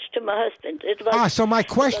attached to my husband. So my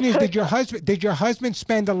question is, did your husband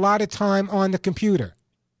spend a lot of time on the computer?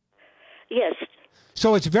 Yes.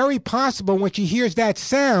 So it's very possible when she hears that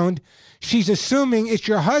sound, she's assuming it's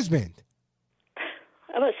your husband.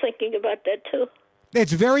 I was thinking about that too.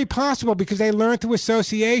 It's very possible because they learn through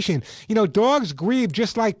association. You know, dogs grieve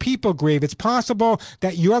just like people grieve. It's possible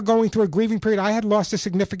that you're going through a grieving period. I had lost a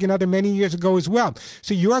significant other many years ago as well.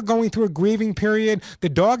 So you're going through a grieving period. The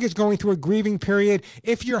dog is going through a grieving period.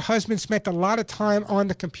 If your husband spent a lot of time on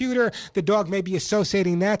the computer, the dog may be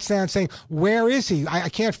associating that sound, saying, "Where is he? I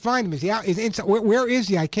can't find him. Is he out? Where is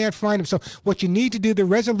he? I can't find him." So what you need to do, the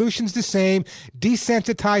resolution's the same,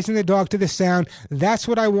 desensitizing the dog to the sound. That's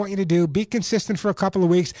what I want you to do. Be consistent for a couple of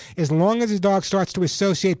weeks. As long as the dog starts to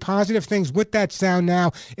associate positive things with that sound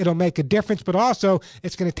now, it'll make a difference. But also,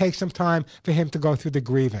 it's going to take some time for him to go through the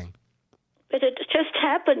grieving. But it just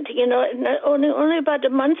happened, and only about a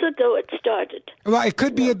month ago it started. Well, it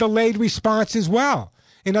could be a delayed response as well.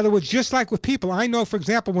 In other words, just like with people, I know, for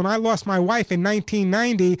example, when I lost my wife in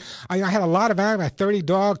 1990, I had a lot of animals. I had 30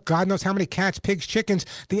 dogs, God knows how many cats, pigs, chickens.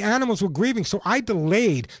 The animals were grieving, so I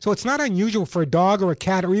delayed. So it's not unusual for a dog or a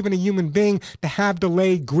cat or even a human being to have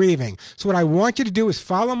delayed grieving. So what I want you to do is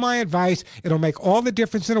follow my advice. It'll make all the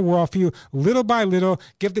difference in the world for you, little by little.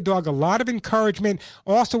 Give the dog a lot of encouragement.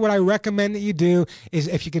 Also, what I recommend that you do is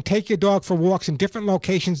if you can take your dog for walks in different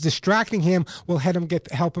locations, distracting him will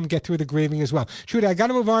help him get through the grieving as well. Trudy, I got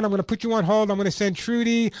to move on. I'm going to put you on hold. I'm going to send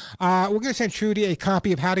Trudy. We're going to send Trudy a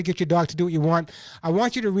copy of How to Get Your Dog to Do What You Want. I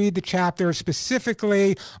want you to read the chapter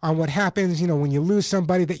specifically on what happens, when you lose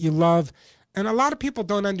somebody that you love. And a lot of people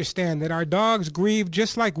don't understand that our dogs grieve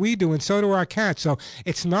just like we do, and so do our cats. So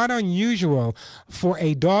it's not unusual for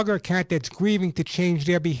a dog or cat that's grieving to change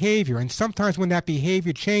their behavior. And sometimes when that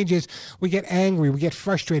behavior changes, we get angry, we get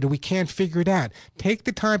frustrated, we can't figure it out. Take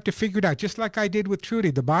the time to figure it out, just like I did with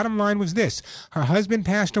Trudy. The bottom line was this. Her husband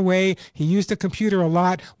passed away. He used the computer a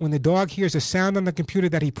lot. When the dog hears a sound on the computer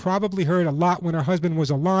that he probably heard a lot when her husband was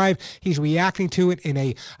alive, he's reacting to it in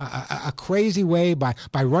a crazy way by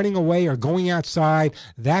running away or going outside.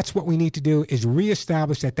 That's what we need to do, is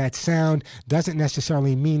reestablish that sound doesn't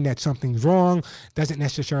necessarily mean that something's wrong, doesn't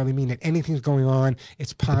necessarily mean that anything's going on.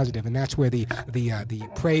 It's positive, and that's where the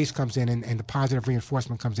praise comes in and the positive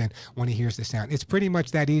reinforcement comes in when he hears the sound. It's pretty much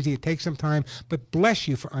that easy. It takes some time, but bless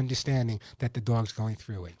you for understanding that the dog's going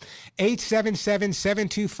through it.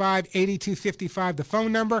 877-725-8255, the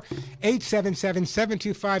phone number,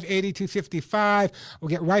 877-725-8255. We'll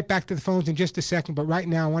get right back to the phones in just a second, but right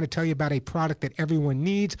now I want to tell you about a product that everyone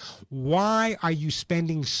needs. Why are you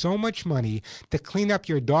spending so much money to clean up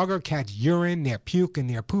your dog or cat's urine, their puke, and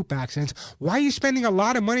their poop accidents? Why are you spending a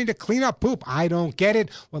lot of money to clean up poop? I don't get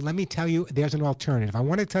it. Well, let me tell you, there's an alternative. I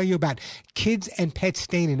want to tell you about Kids and Pet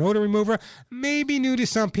Stain and Odor Remover. Maybe new to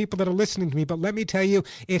some people that are listening to me, but let me tell you,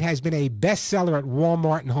 it has been a bestseller at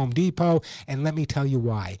Walmart and Home Depot, and let me tell you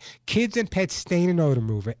why. Kids and Pet Stain and Odor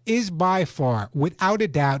Remover is by far, without a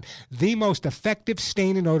doubt, the most effective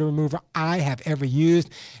stain and odor remover I have ever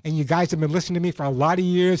used, and you guys have been listening to me for a lot of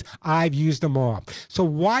years. I've used them all. So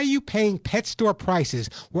why are you paying pet store prices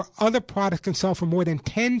where other products can sell for more than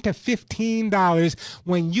 $10 to $15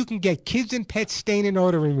 when you can get Kids and Pet Stain and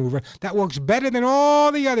Odor Remover that works better than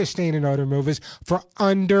all the other stain and odor removers for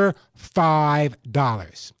under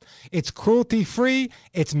 $5? It's cruelty-free,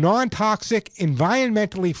 it's non-toxic,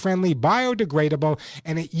 environmentally friendly, biodegradable,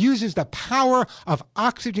 and it uses the power of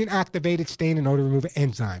oxygen-activated stain and odor remover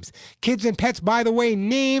enzymes. Kids and Pets, by the way,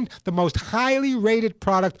 named the most highly rated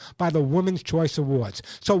product by the Women's Choice Awards.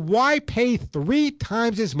 So why pay 3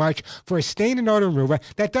 times as much for a stain and odor remover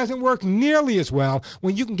that doesn't work nearly as well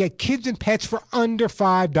when you can get Kids and Pets for under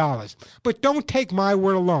 $5? But don't take my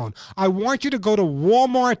word alone. I want you to go to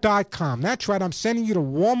Walmart.com. That's right, I'm sending you to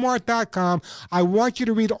Walmart.com. I want you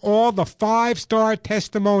to read all the 5-star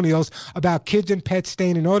testimonials about Kids and Pets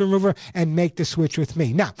Stain and Odor Remover and make the switch with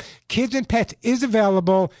me. Now, Kids and Pets is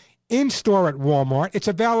available in-store at Walmart. It's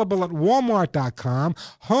available at Walmart.com,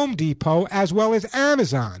 Home Depot, as well as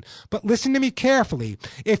Amazon. But listen to me carefully.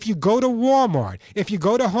 If you go to Walmart, if you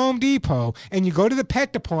go to Home Depot, and you go to the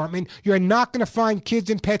pet department, you're not going to find Kids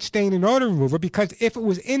and Pet Stain and Odor Remover, because if it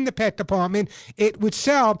was in the pet department, it would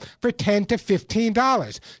sell for $10 to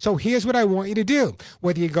 $15. So here's what I want you to do.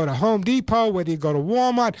 Whether you go to Home Depot, whether you go to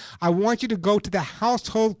Walmart, I want you to go to the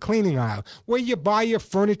household cleaning aisle, where you buy your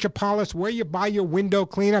furniture polish, where you buy your window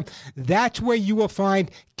cleaner. That's where you will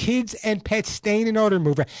find Kids and Pet Stain and Odor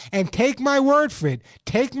Remover. And take my word for it,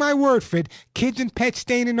 Kids and Pet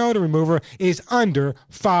Stain and Odor Remover is under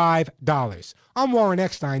 $5. I'm Warren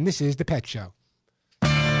Eckstein. This is The Pet Show.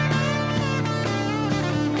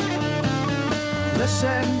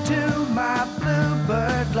 Listen to my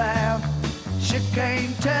bluebird laugh. She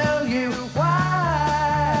can't tell you why.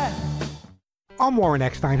 I'm Warren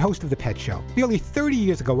Eckstein, host of The Pet Show. Nearly 30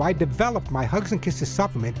 years ago, I developed my Hugs and Kisses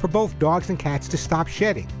supplement for both dogs and cats to stop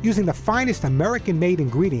shedding. Using the finest American-made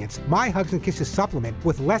ingredients, my Hugs and Kisses supplement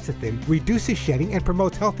with lecithin reduces shedding and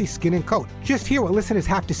promotes healthy skin and coat. Just hear what listeners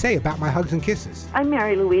have to say about my Hugs and Kisses. I'm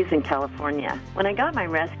Mary Louise in California. When I got my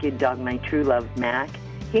rescued dog, my true love, Mac,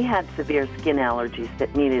 he had severe skin allergies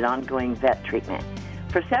that needed ongoing vet treatment.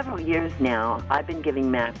 For several years now, I've been giving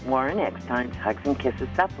Mac Warren Eckstein's Hugs and Kisses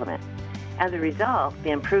supplement. As a result, the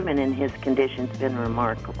improvement in his condition's been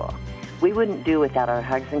remarkable. We wouldn't do without our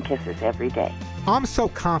Hugs and Kisses every day. I'm so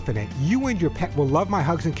confident you and your pet will love my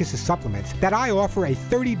Hugs and Kisses supplements that I offer a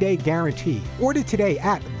 30-day guarantee. Order today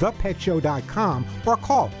at ThePetShow.com or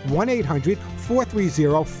call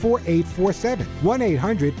 1-800-430-4847.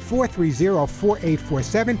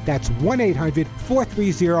 1-800-430-4847. That's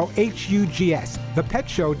 1-800-430-HUGS.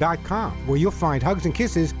 ThePetShow.com, where you'll find Hugs and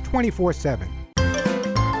Kisses 24/7.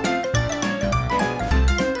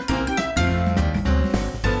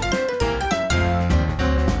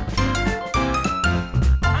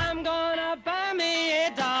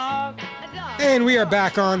 And we are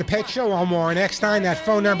back on The Pet Show. I'm Warren Eckstein. That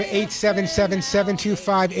phone number,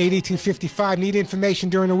 877-725-8255. Need information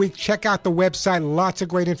during the week? Check out the website. Lots of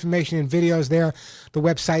great information and videos there. The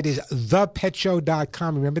website is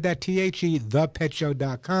ThePetShow.com. Remember that, THE,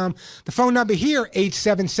 ThePetShow.com. The phone number here,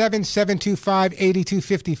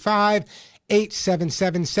 877-725-8255.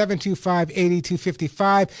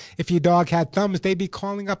 877-725-8255. If your dog had thumbs, they'd be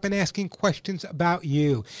calling up and asking questions about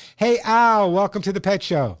you. Hey, Al, welcome to The Pet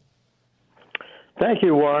Show. Thank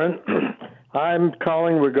you, Warren. I'm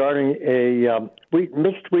calling regarding a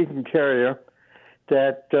mixed Wheaten Terrier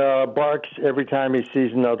that barks every time he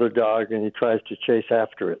sees another dog and he tries to chase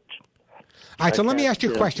after it. All right, so let me ask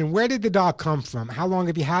you a question. Where did the dog come from? How long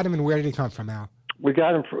have you had him and where did he come from, Al? We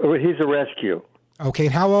got him, he's a rescue. Okay,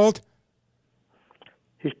 and how old?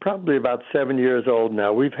 He's probably about 7 years old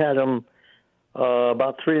now. We've had him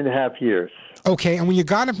about 3.5 years. Okay, and when you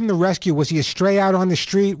got him from the rescue, was he a stray out on the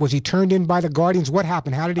street? Was he turned in by the guardians? What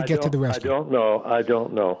happened? How did he get to the rescue? I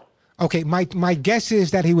don't know. Okay, my guess is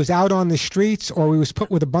that he was out on the streets or he was put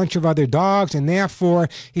with a bunch of other dogs, and therefore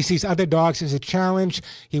he sees other dogs as a challenge.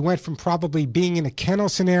 He went from probably being in a kennel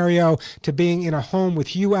scenario to being in a home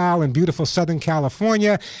with you, Al, in beautiful Southern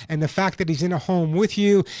California. And the fact that he's in a home with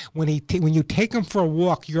you, when you take him for a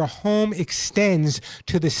walk, your home extends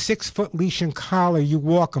to the 6-foot leash and collar you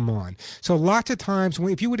walk him on. So lots of times,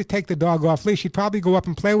 if you were to take the dog off leash, he'd probably go up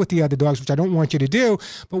and play with the other dogs, which I don't want you to do.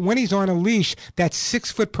 But when he's on a leash, that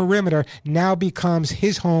 6-foot perimeter now becomes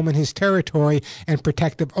his home and his territory and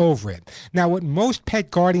protective over it. Now, what most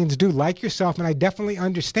pet guardians do, like yourself, and I definitely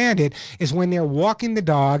understand it, is when they're walking the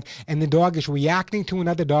dog and the dog is reacting to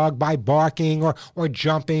another dog by barking or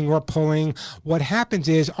jumping or pulling, what happens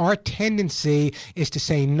is our tendency is to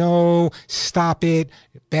say, no, stop it,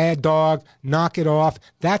 bad dog, knock it off.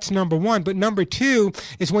 That's number one. But number two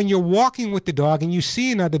is when you're walking with the dog and you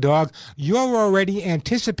see another dog, you're already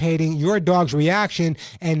anticipating your dog's reaction,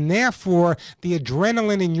 and therefore the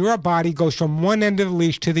adrenaline in your body goes from one end of the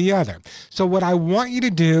leash to the other. So what I want you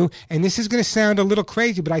to do, and this is going to sound a little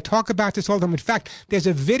crazy, but I talk about this all the time. In fact, there's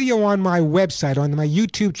a video on my website, on my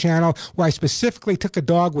YouTube channel, where I specifically took a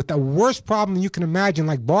dog with the worst problem you can imagine,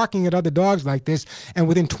 like barking at other dogs like this, and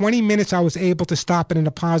within 20 minutes I was able to stop it in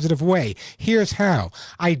a positive way. Here's how.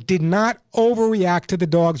 I did not overreact to the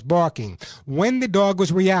dog's barking. When the dog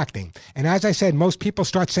was reacting, and as I said, most people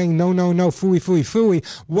start saying no, no, no, phooey, phooey, phooey,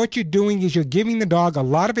 what you're doing is you're giving the dog a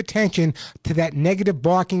lot of attention to that negative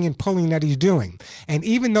barking and pulling that he's doing. And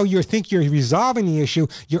even though you think you're resolving the issue,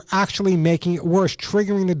 you're actually making it worse,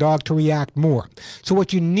 triggering the dog to react more. So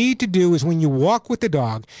what you need to do is when you walk with the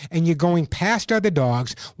dog and you're going past other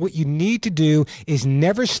dogs, what you need to do is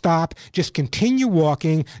never stop, just continue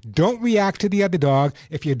walking, don't react to the other dog.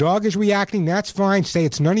 If your dog is reacting, that's fine. Say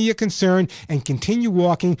it's none of your concern and continue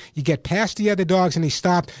walking. You get past the other dogs and they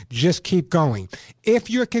stop, just keep going. If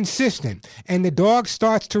you're consistent and the dog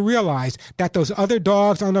starts to realize that those other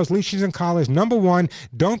dogs on those leashes and collars, number one,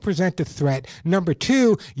 don't present a threat. Number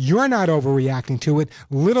two, you're not overreacting to it.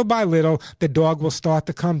 Little by little, the dog will start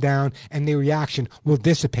to come down and the reaction will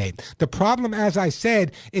dissipate. The problem, as I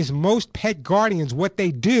said, is most pet guardians, what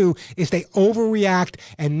they do is they overreact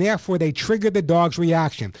and therefore they trigger the dog's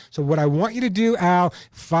reaction. So what I want you to do, Al,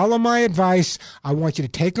 follow my advice. I want you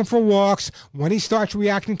to take him for walks. When he starts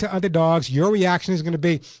reacting to other dogs, your reaction is going to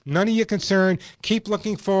be none of your concern. Keep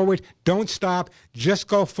looking forward. Don't stop. Just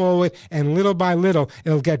go forward. And little by little,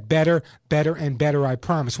 it'll get better, better, and better, I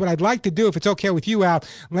promise. What I'd like to do, if it's okay with you, Al,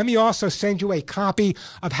 let me also send you a copy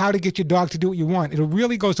of how to get your dog to do what you want. It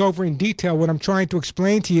really goes over in detail what I'm trying to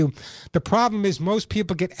explain to you. The problem is most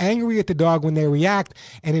people get angry at the dog when they react.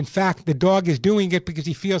 And in fact, the dog is doing it because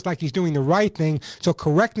he feels like he's doing the right thing. So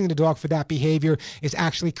correcting the dog for that behavior is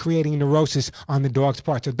actually creating neurosis on the dog's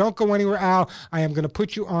part. So don't go anywhere, Al. I am going to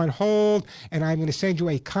put you on hold, and I'm going to send you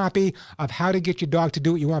a copy of how to get your dog to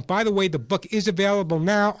do what you want. By the way, the book is available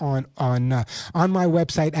now on my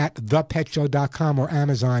website at ThePetShow.com or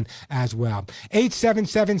Amazon as well.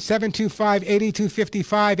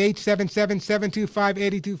 877-725-8255,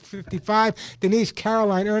 877-725-8255. Denise,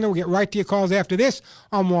 Caroline, Erna, we'll get right to your calls after this.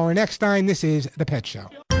 I'm Warren Eckstein. This is The Pet Show.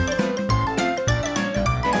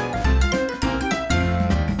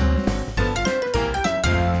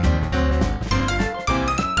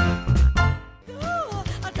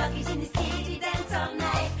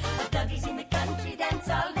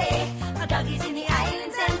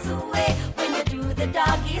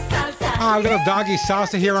 Little doggy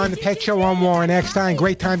salsa here on the Pet Show on Warren Eckstein.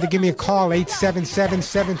 Great time to give me a call,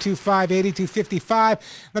 877-725-8255.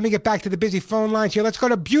 Let me get back to the busy phone lines here. Let's go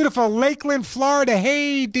to beautiful Lakeland, Florida.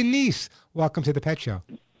 Hey, Denise. Welcome to the Pet Show.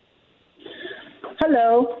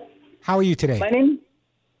 Hello. How are you today? My name,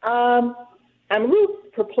 I'm a little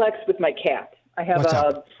perplexed with my cat. I have What's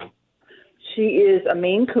up? She is a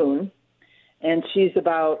Maine Coon, and she's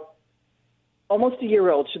about almost a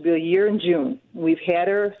year old. She'll be a year in June. We've had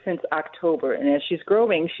her since October, and as she's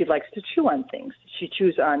growing, she likes to chew on things. She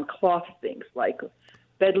chews on cloth things like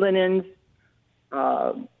bed linens,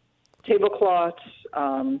 tablecloths,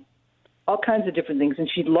 all kinds of different things, and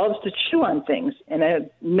she loves to chew on things, and I've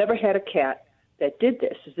never had a cat that did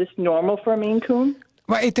this. Is this normal for a Maine Coon?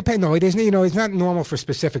 Well, it depends. No, it isn't. It's not normal for a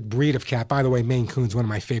specific breed of cat. By the way, Maine Coon's one of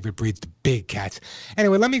my favorite breeds, the big cats.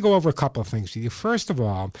 Anyway, let me go over a couple of things with you. First of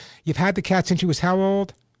all, you've had the cat since she was how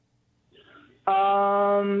old?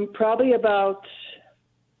 Probably about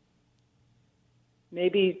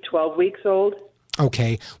maybe 12 weeks old.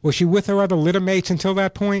 Okay. Was she with her other litter mates until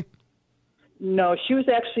that point? No, she was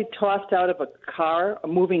actually tossed out of a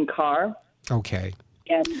moving car. Okay.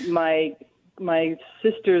 And my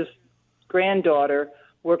sister's granddaughter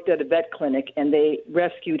worked at a vet clinic, and they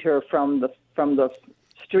rescued her from the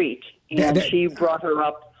street. And she brought her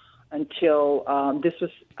up until this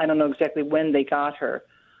was, I don't know exactly when they got her,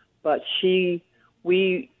 but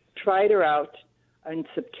we tried her out in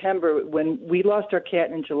September when we lost our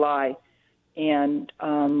cat in July. And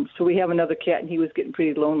so we have another cat, and he was getting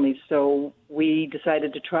pretty lonely. So we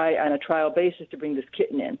decided to try on a trial basis to bring this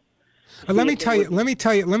kitten in. Let me tell you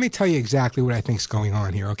exactly what I think is going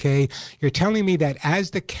on here, okay? You're telling me that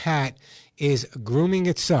as the cat is grooming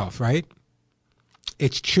itself, right?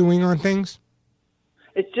 It's chewing on things?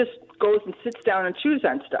 It just goes and sits down and chews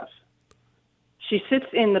on stuff. She sits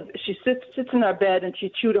in our bed, and she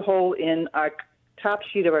chewed a hole in our top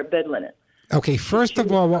sheet of our bed linen. Okay, first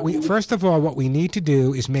of all, what we need to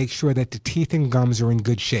do is make sure that the teeth and gums are in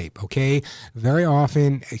good shape, okay? Very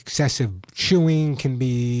often, excessive chewing can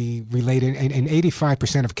be related, and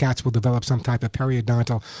 85% of cats will develop some type of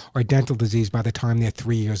periodontal or dental disease by the time they're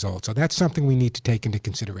 3 years old. So that's something we need to take into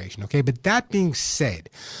consideration, okay? But that being said,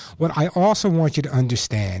 what I also want you to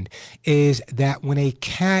understand is that when a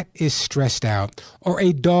cat is stressed out or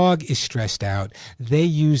a dog is stressed out, they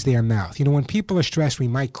use their mouth. When people are stressed, we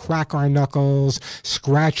might crack our knuckles,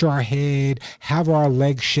 scratch our head, have our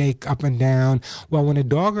legs shake up and down. Well, when a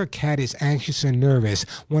dog or cat is anxious or nervous,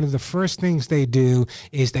 one of the first things they do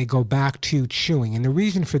is they go back to chewing. And the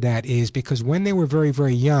reason for that is because when they were very,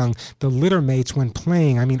 very young, the litter mates, when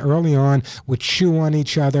playing, early on, would chew on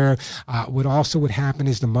each other. What also would happen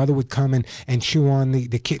is the mother would come and chew on the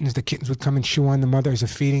kittens. The kittens would come and chew on the mother as a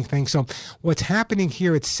feeding thing. So what's happening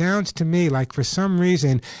here, it sounds to me like for some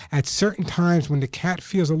reason, at certain times when the cat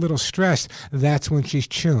feels a little stressed, that's when she's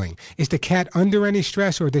chewing. Is the cat under any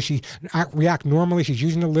stress, or does she react normally? She's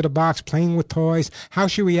using the litter box, playing with toys.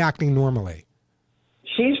 How's she reacting normally?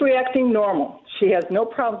 She's reacting normal. She has no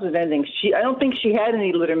problems with anything. I don't think she had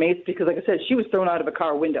any litter mates because, like I said, she was thrown out of a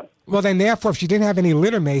car window. Well, then, therefore, if she didn't have any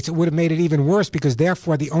litter mates, it would have made it even worse because,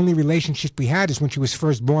 therefore, the only relationship we had is when she was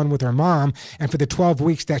first born with her mom. And for the 12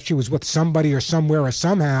 weeks that she was with somebody or somewhere or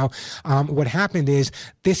somehow, what happened is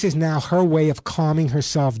this is now her way of calming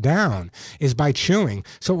herself down is by chewing.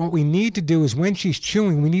 So what we need to do is when she's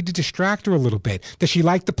chewing, we need to distract her a little bit. Does she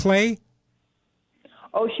like to play?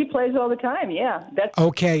 Oh, she plays all the time, yeah.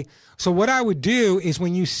 Okay. So what I would do is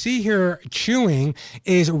when you see her chewing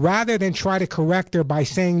is rather than try to correct her by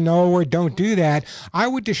saying no or don't do that, I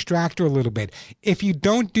would distract her a little bit. If you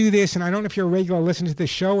don't do this, and I don't know if you're a regular listener to the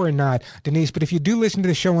show or not, Denise, but if you do listen to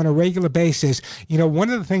the show on a regular basis, one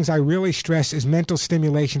of the things I really stress is mental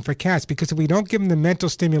stimulation for cats, because if we don't give them the mental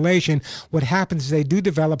stimulation, what happens is they do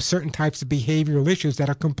develop certain types of behavioral issues that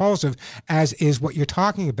are compulsive, as is what you're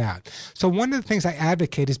talking about. So one of the things I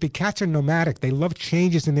advocate is because cats are nomadic. They love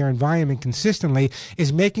changes in their environment consistently,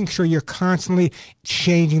 is making sure you're constantly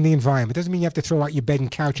changing the environment. Doesn't mean you have to throw out your bed and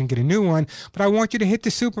couch and get a new one, but I want you to hit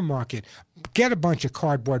the supermarket. Get a bunch of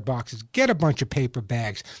cardboard boxes. Get a bunch of paper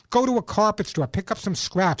bags. Go to a carpet store. Pick up some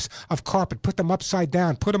scraps of carpet. Put them upside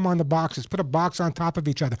down. Put them on the boxes. Put a box on top of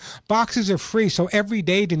each other. Boxes are free, so every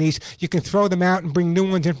day, Denise, you can throw them out and bring new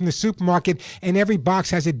ones in from the supermarket, and every box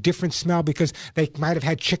has a different smell because they might have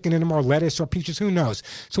had chicken in them or lettuce or peaches. Who knows?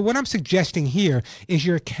 So what I'm suggesting here is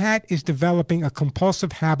your cat is developing a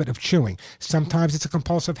compulsive habit of chewing. Sometimes it's a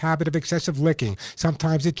compulsive habit of excessive licking.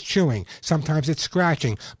 Sometimes it's chewing. Sometimes it's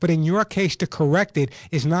scratching. But in your case, place to correct it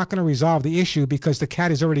is not going to resolve the issue because the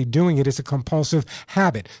cat is already doing it. It's a compulsive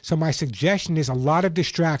habit. So my suggestion is a lot of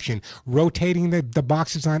distraction, rotating the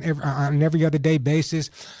boxes on an every other day basis,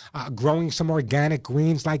 growing some organic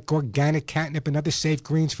greens like organic catnip and other safe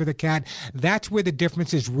greens for the cat. That's where the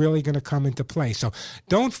difference is really going to come into play. So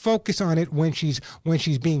don't focus on it when she's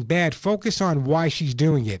being bad. Focus on why she's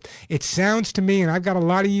doing it. It sounds to me, and I've got a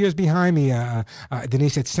lot of years behind me,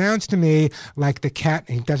 Denise, it sounds to me like the cat,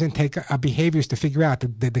 it doesn't take behaviors to figure out.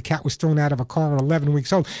 The cat was thrown out of a car at 11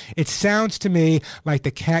 weeks old. It sounds to me like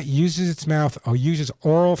the cat uses its mouth or uses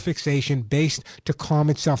oral fixation based to calm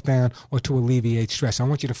itself down or to alleviate stress. I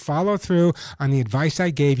want you to follow through on the advice I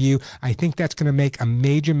gave you. I think that's going to make a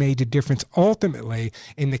major, major difference ultimately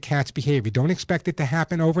in the cat's behavior. Don't expect it to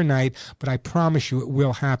happen overnight, but I promise you it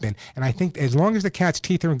will happen. And I think as long as the cat's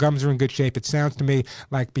teeth and gums are in good shape, it sounds to me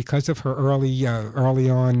like because of her early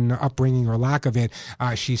on upbringing or lack of it,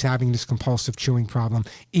 she's having this compulsive chewing problem.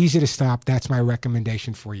 Easy to stop. That's my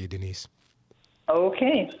recommendation for you, Denise.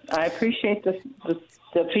 Okay. I appreciate the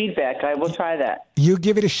feedback. I will try that. You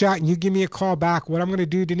give it a shot and you give me a call back. What I'm going to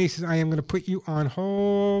do, Denise, is I am going to put you on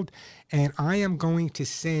hold and I am going to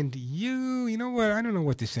send you know what? I don't know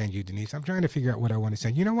what to send you, Denise. I'm trying to figure out what I want to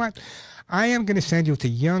send. You know what? I am going to send you, it's a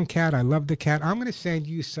young cat. I love the cat. I'm going to send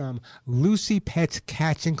you some Lucy Pet's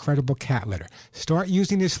Cat's Incredible Cat Litter. Start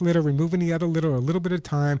using this litter, removing the other litter a little bit at a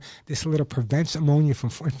time. This litter prevents ammonia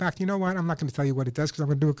from, in fact, you know what? I'm not going to tell you what it does because I'm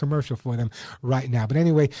going to do a commercial for them right now. But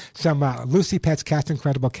anyway, some Lucy Pet's Cat's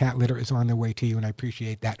Incredible Cat Litter is on their way to you, and I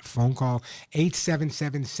appreciate that phone call.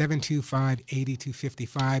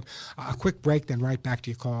 877-725-8255. A quick break, then right back to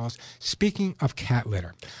your calls. Speaking of cat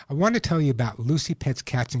litter, I want to tell you about Lucy Pet's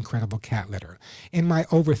Cat's Incredible Cat Litter. In my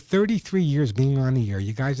over 33 years being on the air,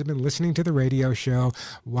 you guys have been listening to the radio show,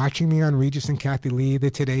 watching me on Regis and Kathy Lee, the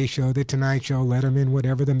Today Show, the Tonight Show, Letterman,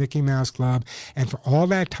 whatever, the Mickey Mouse Club. And for all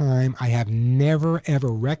that time, I have never, ever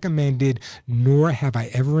recommended, nor have I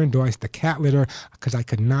ever endorsed the cat litter because I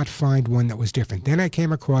could not find one that was different. Then I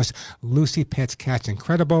came across Lucy Pet's Cat's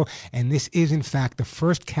Incredible, and this is, in fact, the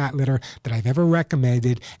first cat litter that I've ever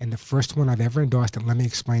recommended and the first one I've ever endorsed, and let me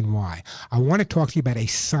explain why. I want to talk to you about a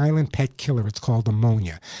silent pet killer. It's called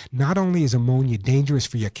ammonia. Not only is ammonia dangerous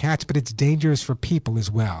for your cats, but it's dangerous for people as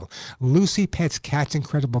well. Lucy Pet's Cat's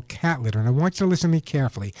Incredible Cat Litter, and I want you to listen to me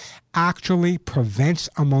carefully, actually prevents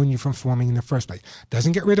ammonia from forming in the first place.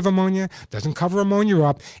 Doesn't get rid of ammonia, doesn't cover ammonia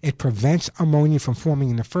up. It prevents ammonia from forming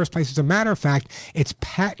in the first place. As a matter of fact, its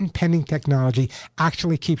patent-pending technology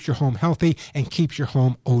actually keeps your home healthy and keeps your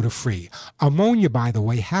home odor-free. Ammonia, by the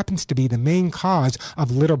way, happens to be the main cause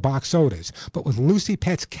of litter box odors. But with Lucy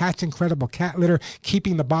Pet's Cat's Incredible Cat Litter,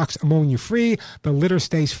 keeping the box ammonia-free, the litter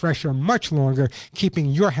stays fresher much longer, keeping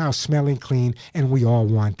your house smelling clean, and we all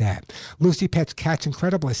want that. Lucy Pet's Cat's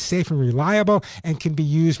Incredible is safe and reliable and can be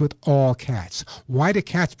used with all cats. Why do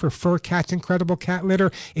cats prefer Cat's Incredible Cat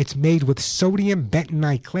Litter? It's made with sodium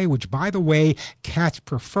bentonite clay, which, by the way, cats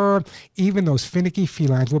prefer. Even those finicky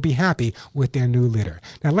felines will be happy with their new litter.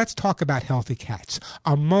 Now, let's talk about healthy cats.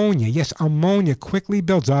 Ammonia, yes, ammonia quickly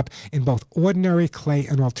builds up in both ordinary clay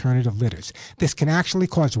and alternative litters. This can actually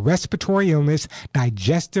cause respiratory illness,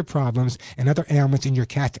 digestive problems, and other ailments in your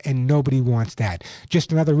cats, and nobody wants that.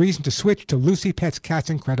 Just another reason to switch to Lucy Pet's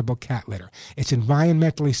Cat's Incredible Cat Litter. It's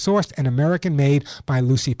environmentally sourced and American-made by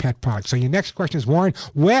Lucy Pet Products. So your next question is, Warren,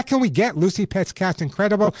 where can we get Lucy Pet's Cat's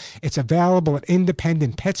Incredible? It's available at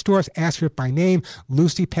independent pet stores. Ask for it by name,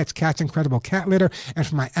 Lucy Pet's Cat's Incredible Cat Litter. And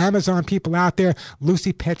for my Amazon people out there,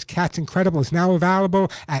 Lucy Pet's Cat's Incredible is now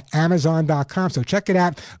available at Amazon.com. So check it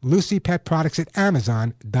out, Lucy Pet Products at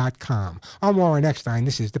Amazon.com. I'm Warren Eckstein.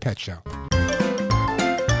 This is The Pet Show.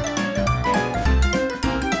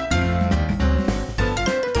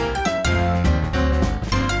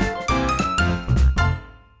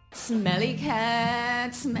 Smelly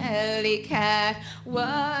cat,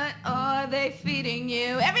 what are they feeding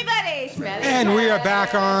you? Everybody, smelly cat. And we are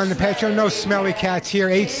back on The Pet Show. No smelly cats here.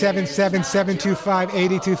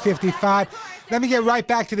 877-725-8255. Let me get right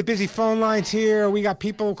back to the busy phone lines here. We got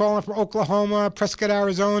people calling from Oklahoma, Prescott,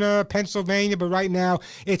 Arizona, Pennsylvania, but right now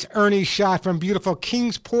it's Ernie Schott from beautiful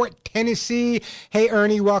Kingsport, Tennessee. Hey,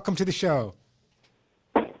 Ernie, welcome to the show.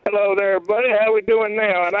 Hello there, buddy. How we doing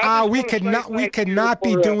now? And we could not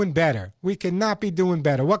be doing better. We could not be doing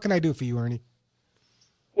better. What can I do for you, Ernie?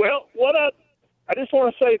 Well, I just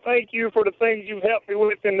want to say thank you for the things you've helped me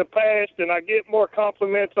with in the past, and I get more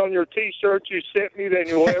compliments on your T-shirt you sent me than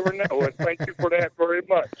you'll ever know. And thank you for that very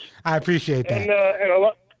much. I appreciate that.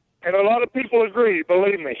 And a lot of people agree.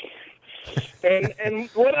 Believe me. And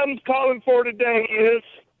what I'm calling for today is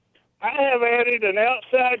I have added an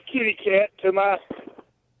outside kitty cat to my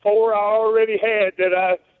 4 I already had that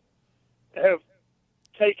I have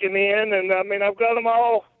taken in, and I mean, I've got them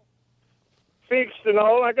all fixed and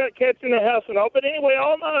all. I got cats in the house and all, but anyway,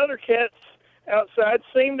 all my other cats outside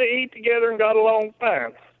seem to eat together and got along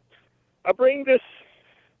fine. I bring this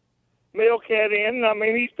male cat in. I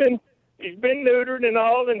mean, he's been neutered and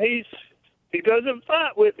all, and he doesn't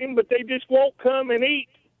fight with him, but they just won't come and eat.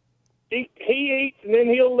 He eats, and then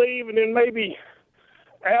he'll leave, and then maybe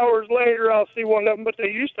hours later I'll see one of them. But they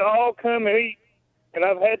used to all come and eat, and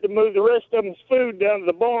I've had to move the rest of them's food down to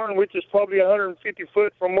the barn, which is probably 150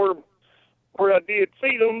 foot from where I did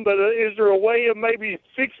feed them. But is there a way of maybe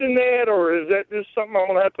fixing that, or is that just something I'm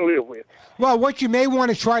going to have to live with? Well, what you may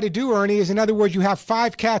want to try to do, Ernie, is, in other words, you have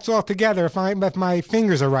 5 cats altogether, if my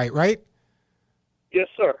fingers are right? Yes,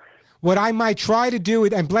 sir. What I might try to do,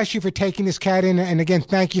 and bless you for taking this cat in, and again,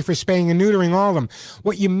 thank you for spaying and neutering all of them.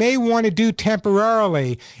 What you may want to do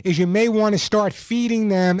temporarily is you may want to start feeding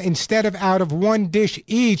them, instead of out of 1 dish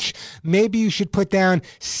each, maybe you should put down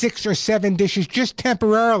 6 or 7 dishes just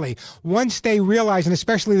temporarily. Once they realize, and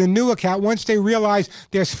especially the newer cat, once they realize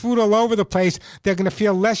there's food all over the place, they're going to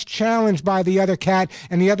feel less challenged by the other cat,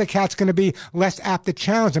 and the other cat's going to be less apt to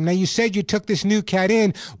challenge them. Now, you said you took this new cat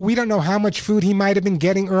in. We don't know how much food he might have been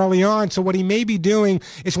getting early on. So what he may be doing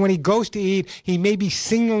is, when he goes to eat, he may be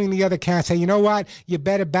signaling the other cat, say, you know what, you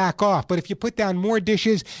better back off. But if you put down more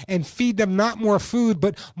dishes and feed them not more food,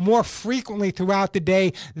 but more frequently throughout the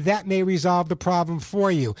day, that may resolve the problem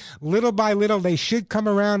for you. Little by little, they should come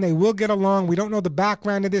around. They will get along. We don't know the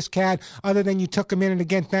background of this cat other than you took him in. And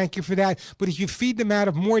again, thank you for that. But if you feed them out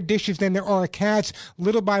of more dishes than there are cats,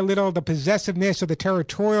 little by little, the possessiveness or the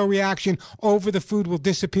territorial reaction over the food will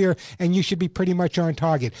disappear, and you should be pretty much on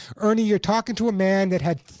target. Ernie, you're talking to a man that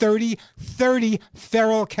had 30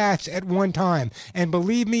 feral cats at one time. And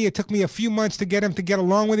believe me, it took me a few months to get them to get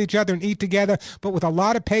along with each other and eat together. But with a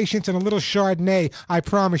lot of patience and a little Chardonnay, I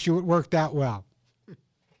promise you it worked out well.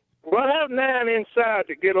 Well, I have 9 inside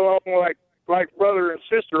to get along like brother and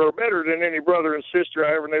sister, or better than any brother and sister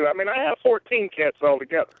I ever knew. I mean, I have 14 cats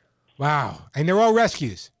altogether. Wow. And they're all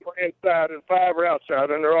rescues. 4 inside and 5 are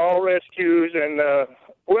outside, and they're all rescues. And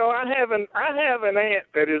well, I have an aunt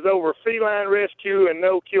that is over feline rescue and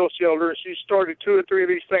no kill shelter. She started 2 or 3 of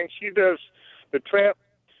these things. She does the trap,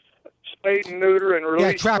 spade and neuter, and release.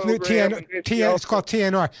 Yeah, trap program. it's called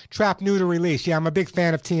TNR, trap, neuter, release. Yeah, I'm a big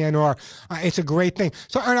fan of TNR. It's a great thing.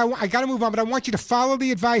 So, Ern, I got to move on, but I want you to follow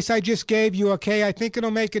the advice I just gave you, okay? I think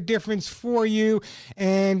it'll make a difference for you,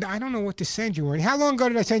 and I don't know what to send you, Ern. How long ago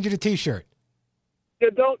did I send you the T-shirt? Yeah,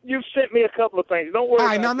 you've sent me a couple of things. Don't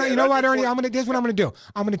worry about that. You know what, Ernie? This is what I'm going to do.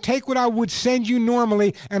 I'm going to take what I would send you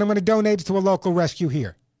normally, and I'm going to donate it to a local rescue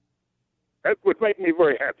here. That would make me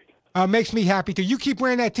very happy. Makes me happy too. You keep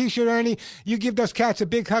wearing that T-shirt, Ernie. You give those cats a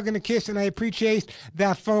big hug and a kiss, and I appreciate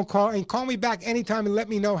that phone call. And call me back anytime and let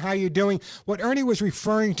me know how you're doing. What Ernie was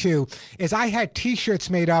referring to is, I had T-shirts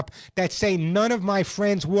made up that say, none of my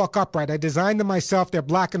friends walk upright. I designed them myself. They're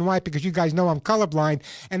black and white because you guys know I'm colorblind.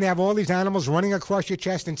 And they have all these animals running across your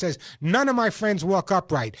chest and says, none of my friends walk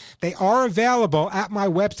upright. They are available at my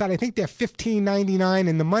website. I think they're $15.99.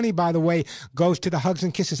 And the money, by the way, goes to the Hugs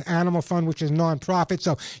and Kisses Animal Fund, which is nonprofit.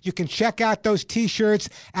 So you can check out those T-shirts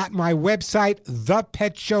at my website,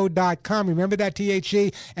 ThePetShow.com. Remember that,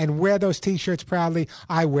 THE? And wear those T-shirts proudly.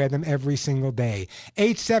 I wear them every single day.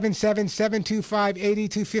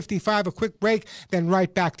 877-725-8255. A quick break, then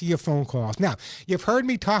right back to your phone calls. Now, you've heard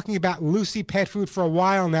me talking about Lucy Pet Food for a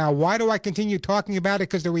while now. Why do I continue talking about it?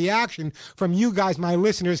 Because the reaction from you guys, my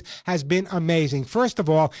listeners, has been amazing. First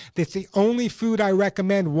of all, it's the only food I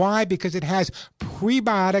recommend. Why? Because it has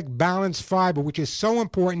prebiotic balanced fiber, which is so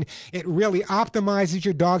important. It really optimizes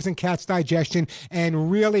your dog's and cat's digestion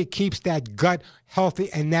and really keeps that gut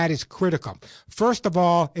healthy, and that is critical. First of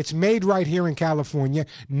all, it's made right here in California.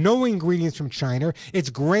 No ingredients from China. It's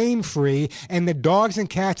grain-free, and the dogs and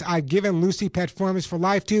cats I've given Lucy Pet Formulas for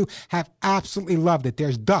Life to have absolutely loved it.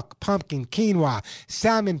 There's duck, pumpkin, quinoa,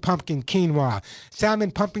 salmon, pumpkin, quinoa,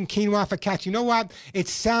 salmon, pumpkin, quinoa for cats. You know what? It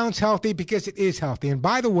sounds healthy because it is healthy. And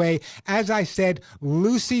by the way, as I said,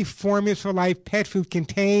 Lucy Formulas for Life pet food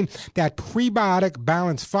contain that prebiotic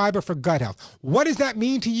balanced fiber for gut health. What does that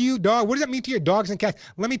mean to you, dog? What does that mean to your dogs and cats?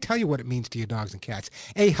 Let me tell you what it means to your dogs and cats.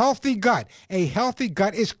 A healthy gut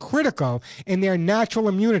is critical in their natural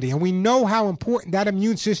immunity, and we know how important that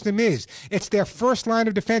immune system is. It's their first line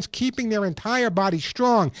of defense, keeping their entire body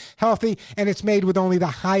strong, healthy, and it's made with only the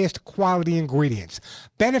highest quality ingredients.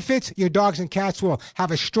 Benefits: your dogs and cats will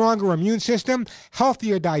have a stronger immune system,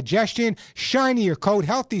 healthier digestion, shinier coat,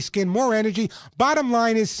 healthy skin, more energy. Bottom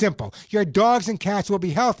line is simple. Your dogs and cats will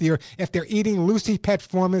be healthier if they're eating Lucy Pet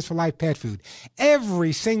Formulas for Life pet food.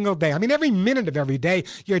 Every single day, I mean every minute of every day,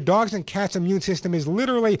 your dog's and cat's immune system is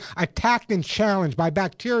literally attacked and challenged by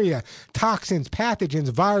bacteria, toxins, pathogens,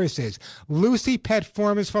 viruses. Lucy Pet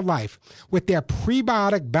Formulas for Life, with their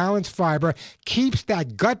prebiotic balanced fiber, keeps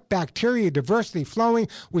that gut bacteria diversity flowing,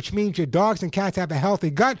 which means your dogs and cats have a healthy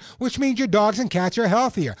gut, which means your dogs and cats are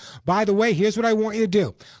healthier. By the way, here's what I want you to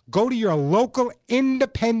do. Go to your local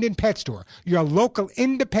independent pet store,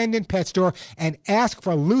 and ask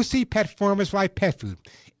for Lucy Pet Formulas for Life pet food.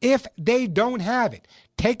 If they don't have it,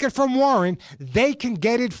 take it from Warren. They can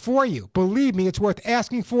get it for you. Believe me, it's worth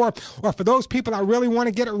asking for. Or for those people that really want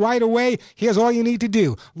to get it right away, here's all you need to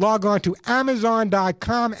do. Log on to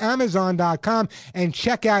Amazon.com, and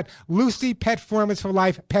check out Lucy Pet Formulas for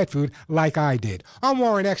Life pet food like I did. I'm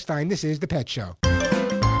Warren Eckstein. This is The Pet Show.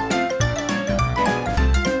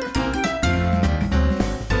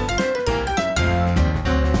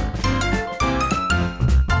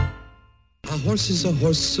 A horse is a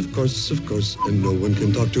horse, of course, and no one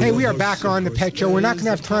can talk to. Hey, we are back on The Pet Show. We're not going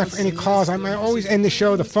to have time for any calls. I always end the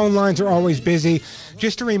show. The phone lines are always busy.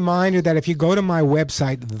 Just a reminder that if you go to my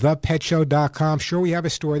website, ThePetShow.com, sure, we have a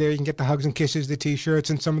store there. You can get the hugs and kisses, the T-shirts,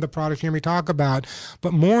 and some of the products we talk about.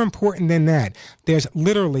 But more important than that, there's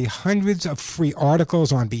literally hundreds of free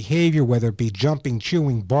articles on behavior, whether it be jumping,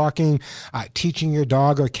 chewing, barking, teaching your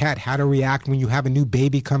dog or cat how to react when you have a new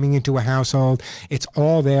baby coming into a household. It's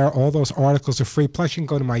all there. All those articles are free. Plus, you can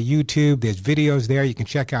go to my YouTube. There's videos there. You can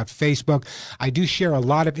check out Facebook. I do share a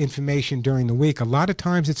lot of information during the week. A lot of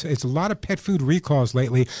times, it's a lot of pet food recalls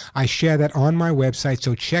lately. I share that on my website,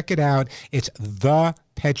 so check it out. It's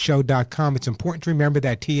ThePetShow.com. It's important to remember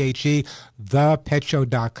that THE,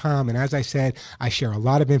 ThePetShow.com. And as I said, I share a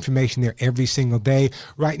lot of information there every single day.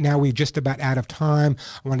 Right now, we're just about out of time.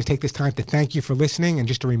 I want to take this time to thank you for listening, and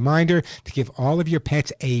just a reminder to give all of your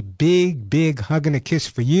pets a big, big hug and a kiss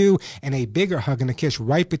for you, and a bigger hug and a kiss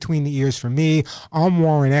right between the ears for me. I'm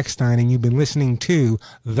Warren Eckstein, and you've been listening to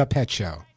The Pet Show.